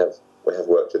mean, we have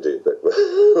work to do, but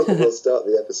we'll start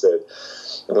the episode.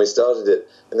 And we started it,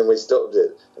 and then we stopped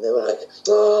it, and they were like,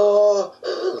 "Oh,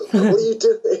 what are you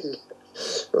doing?"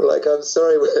 We're like, "I'm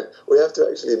sorry, we have to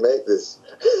actually make this.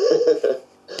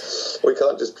 We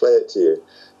can't just play it to you."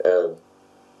 And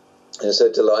it's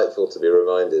so delightful to be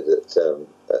reminded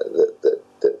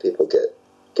that people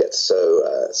get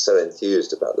so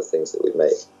enthused about the things that we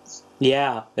make.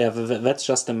 Yeah, that's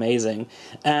just amazing.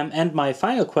 And my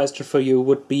final question for you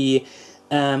would be,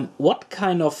 what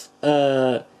kind of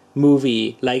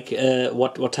movie, like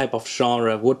what type of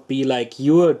genre would be like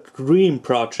your dream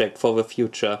project for the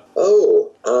future?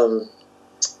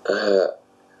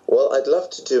 Well, I'd love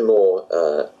to do more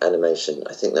animation.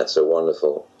 I think that's a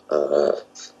wonderful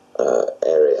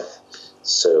area.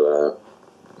 So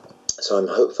I'm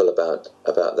hopeful about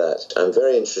that. I'm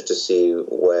very interested to see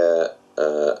where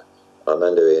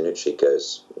Armando Iannucci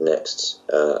goes next.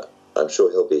 I'm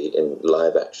sure he'll be in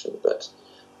live action, but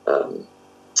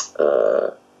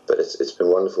it's been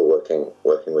wonderful working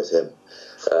with him,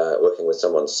 working with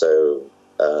someone so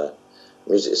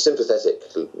sympathetic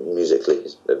musically,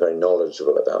 very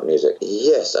knowledgeable about music.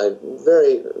 Yes, I'm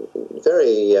very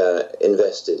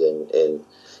invested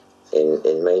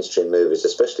in mainstream movies,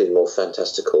 especially the more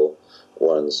fantastical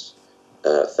ones,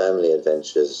 family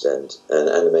adventures and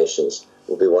animations.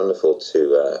 Would be wonderful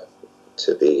to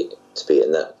be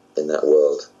in that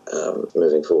world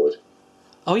moving forward.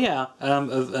 Oh yeah,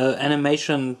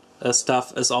 animation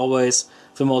stuff is always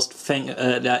the most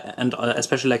and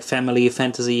especially like family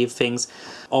fantasy things,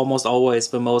 almost always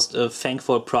the most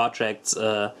thankful projects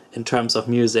in terms of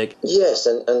music. Yes,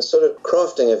 and sort of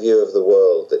crafting a view of the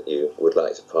world that you would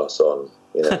like to pass on.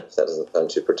 You know, if that doesn't sound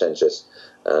too pretentious,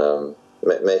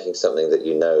 making something that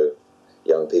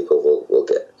young people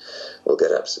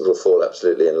will fall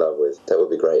absolutely in love with. That would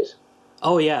be great.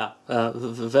 Oh yeah,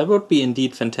 that would be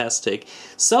indeed fantastic.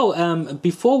 So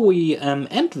before we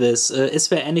end this, is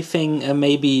there anything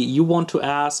maybe you want to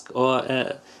ask, or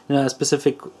a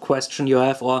specific question you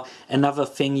have, or another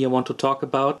thing you want to talk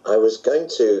about? I was going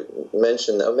to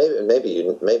mention, maybe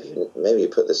you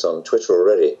put this on Twitter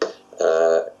already,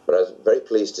 but I was very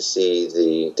pleased to see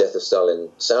the Death of Stalin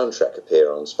soundtrack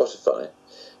appear on Spotify.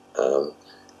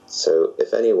 So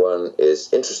if anyone is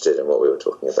interested in what we were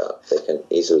talking about, they can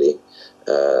easily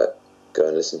go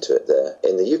and listen to it there.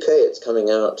 In the UK, it's coming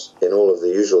out in all of the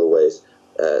usual ways,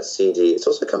 CD. It's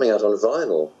also coming out on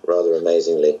vinyl, rather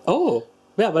amazingly. Oh,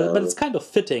 yeah, but it's kind of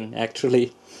fitting,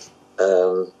 actually.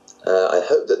 I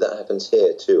hope that happens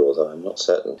here too, although I'm not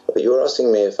certain. But you were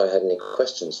asking me if I had any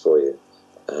questions for you.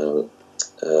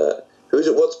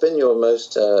 What's been your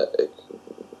most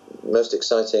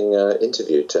exciting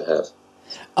interview to have?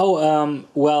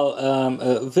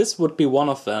 This would be one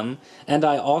of them. And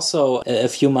I also, a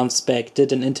few months back,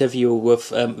 did an interview with,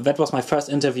 that was my first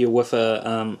interview with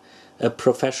a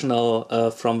professional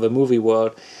from the movie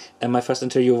world. And my first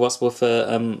interview was with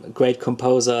a great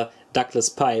composer, Douglas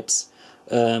Pipes,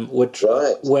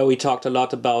 where we talked a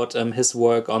lot about his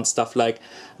work on stuff like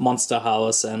Monster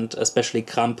House and especially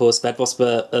Krampus. That was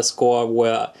the score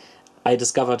where I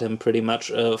discovered him pretty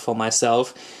much for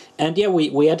myself. And yeah,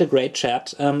 we had a great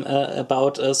chat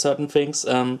about certain things,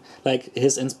 like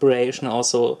his inspiration,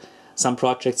 also some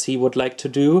projects he would like to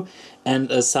do,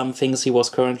 and some things he was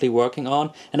currently working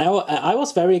on. And I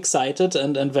was very excited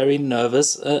and very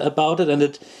nervous about it, and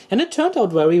it turned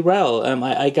out very well.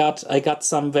 I got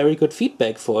some very good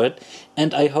feedback for it,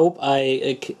 and I hope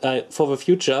I for the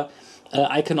future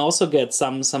I can also get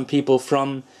some people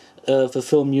from the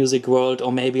film music world,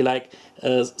 or maybe like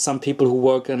some people who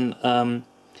work in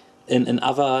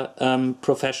other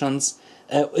professions.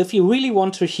 If you really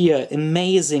want to hear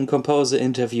amazing composer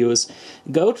interviews,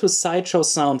 go to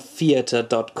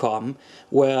sideshowsoundtheater.com,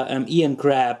 where Ian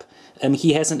Grabb,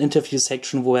 he has an interview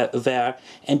section there,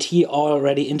 and he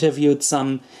already interviewed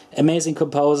some amazing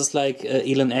composers like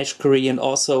Elon Ashkery and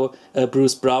also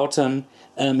Bruce Broughton.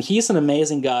 He's an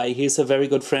amazing guy. He's a very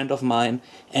good friend of mine,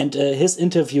 and his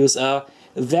interviews are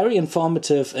very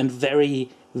informative and very,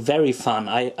 very fun.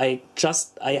 I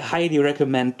highly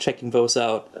recommend checking those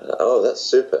out. Oh, that's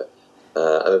super.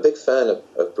 I'm a big fan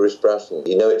of Bruce Broughton.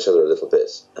 You know each other a little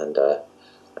bit, and I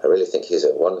really think he's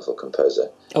a wonderful composer.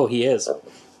 Oh, he is.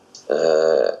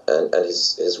 And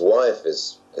his wife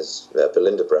is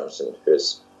Belinda Broughton, who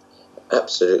is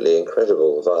absolutely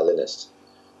incredible violinist.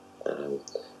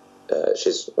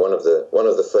 She's one of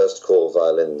the first call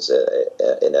violins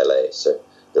in LA, so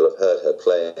you'll have heard her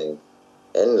playing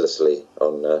endlessly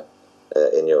on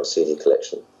in your CD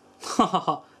collection.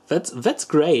 That's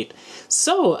great.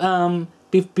 So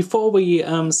before we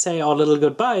say our little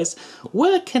goodbyes,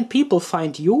 where can people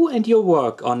find you and your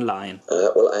work online?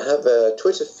 Well, I have a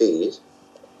Twitter feed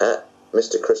at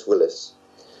Mr. Chris Willis,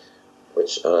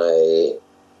 which I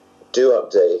do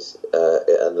update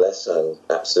unless I'm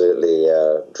absolutely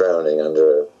drowning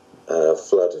under a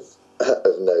flood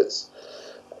of notes.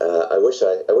 I wish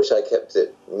I kept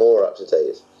it more up to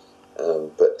date,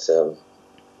 but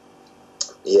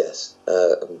yes,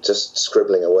 I'm just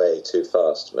scribbling away too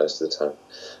fast most of the time.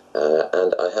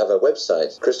 And I have a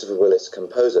website,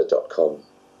 ChristopherWillisComposer.com,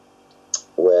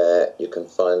 where you can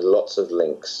find lots of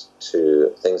links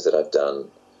to things that I've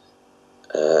done.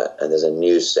 And there's a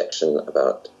news section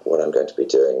about what I'm going to be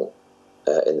doing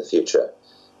in the future.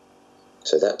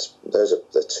 So those are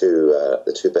the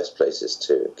two best places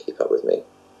to keep up with me.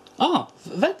 Oh,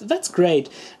 that's great.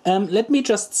 Let me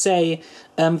just say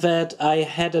that I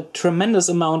had a tremendous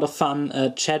amount of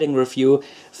fun chatting with you.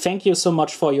 Thank you so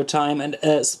much for your time, and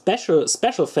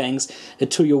special thanks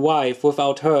to your wife.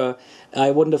 Without her, I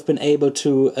wouldn't have been able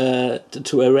to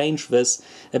arrange this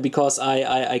because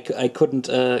I couldn't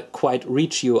quite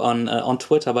reach you on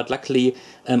Twitter, but luckily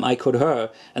I could her,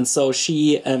 and so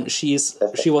she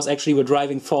was actually the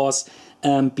driving force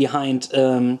behind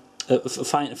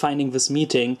finding this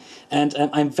meeting, and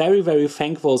I'm very, very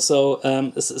thankful. So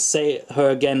say her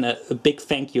again a big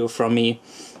thank you from me.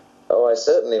 Oh, I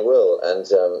certainly will. And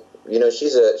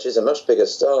she's a much bigger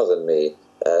star than me.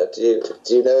 Do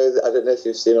you know? I don't know if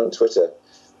you've seen on Twitter.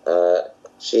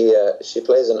 She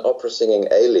plays an opera singing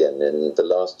alien in The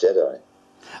Last Jedi.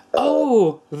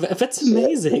 That's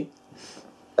amazing.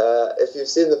 If you've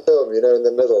seen the film, in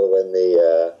the middle when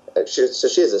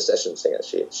she's a session singer.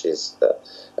 She's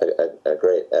a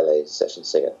great LA session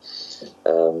singer.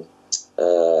 But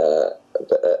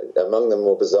among the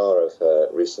more bizarre of her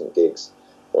recent gigs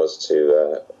was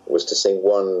to sing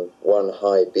one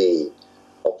high B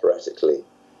operatically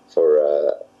for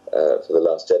The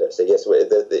Last Jedi. So yes,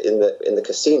 in the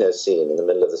casino scene in the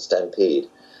middle of the stampede,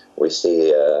 we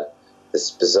see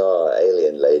this bizarre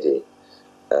alien lady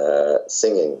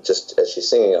singing just as she's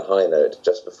singing a high note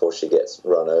just before she gets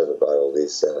run over by all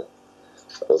these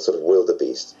all sort of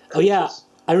wildebeest creatures. Oh yeah,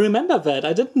 I remember that.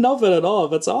 I didn't know that at all.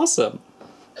 That's awesome.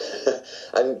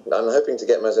 I'm hoping to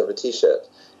get myself a T-shirt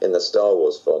in the Star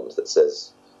Wars font that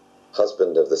says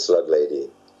 "Husband of the Slug Lady"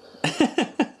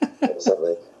 or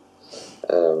something.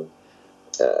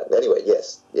 Anyway,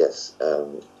 yes.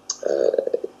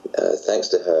 Thanks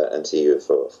to her and to you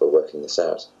for working this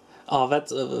out. Oh,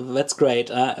 that's great.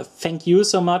 Thank you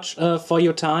so much for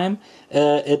your time.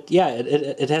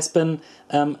 It has been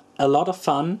a lot of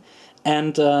fun,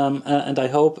 and I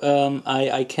hope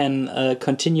I can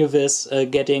continue this,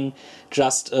 getting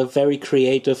just very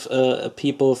creative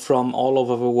people from all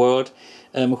over the world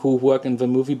who work in the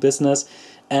movie business.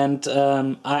 And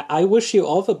I wish you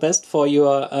all the best for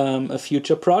your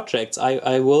future projects.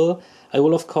 I will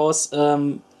of course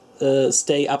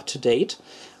stay up to date.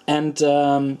 And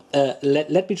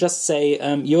let me just say,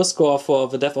 your score for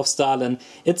The Death of Stalin,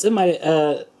 it's in my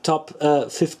top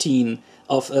 15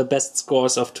 of best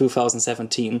scores of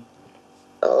 2017.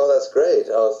 Oh, that's great.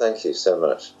 Oh, thank you so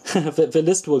much. The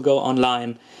list will go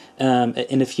online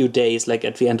in a few days, like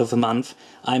at the end of the month.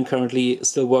 I'm currently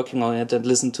still working on it and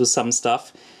listen to some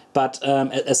stuff. But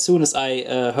as soon as I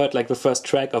heard like the first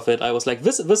track of it, I was like,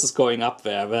 this is going up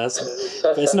there.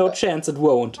 There's no chance it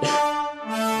won't.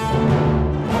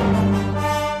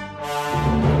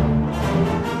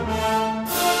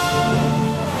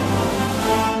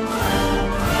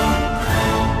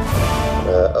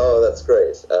 Oh, that's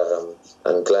great.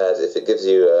 I'm glad if it gives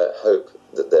you hope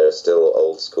that there are still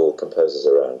old school composers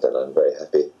around, then I'm very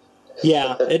happy.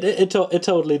 Yeah, it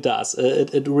totally does.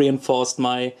 It reinforced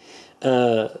my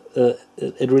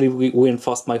it really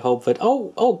reinforced my hope that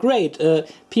oh great,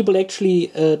 people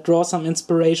actually draw some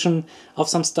inspiration of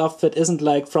some stuff that isn't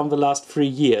like from the last 3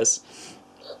 years.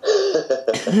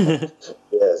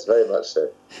 Yes, very much so.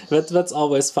 That's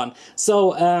always fun.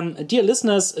 So, dear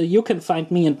listeners, you can find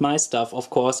me and my stuff, of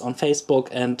course, on Facebook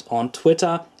and on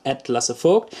Twitter at Lasse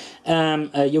Vogt.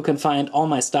 You can find all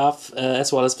my stuff,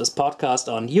 as well as this podcast,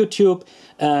 on YouTube.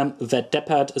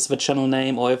 TheDeppert is the channel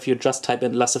name, or if you just type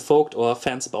in Lasse Vogt or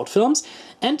Fans About Films.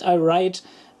 And I write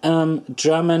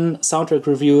German soundtrack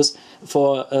reviews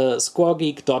for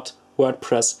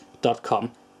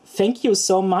scoregeek.wordpress.com. Thank you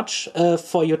so much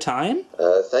for your time.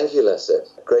 Thank you, Lasse.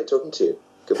 Great talking to you.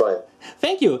 Goodbye.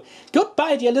 Thank you.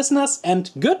 Goodbye, dear listeners, and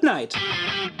good night.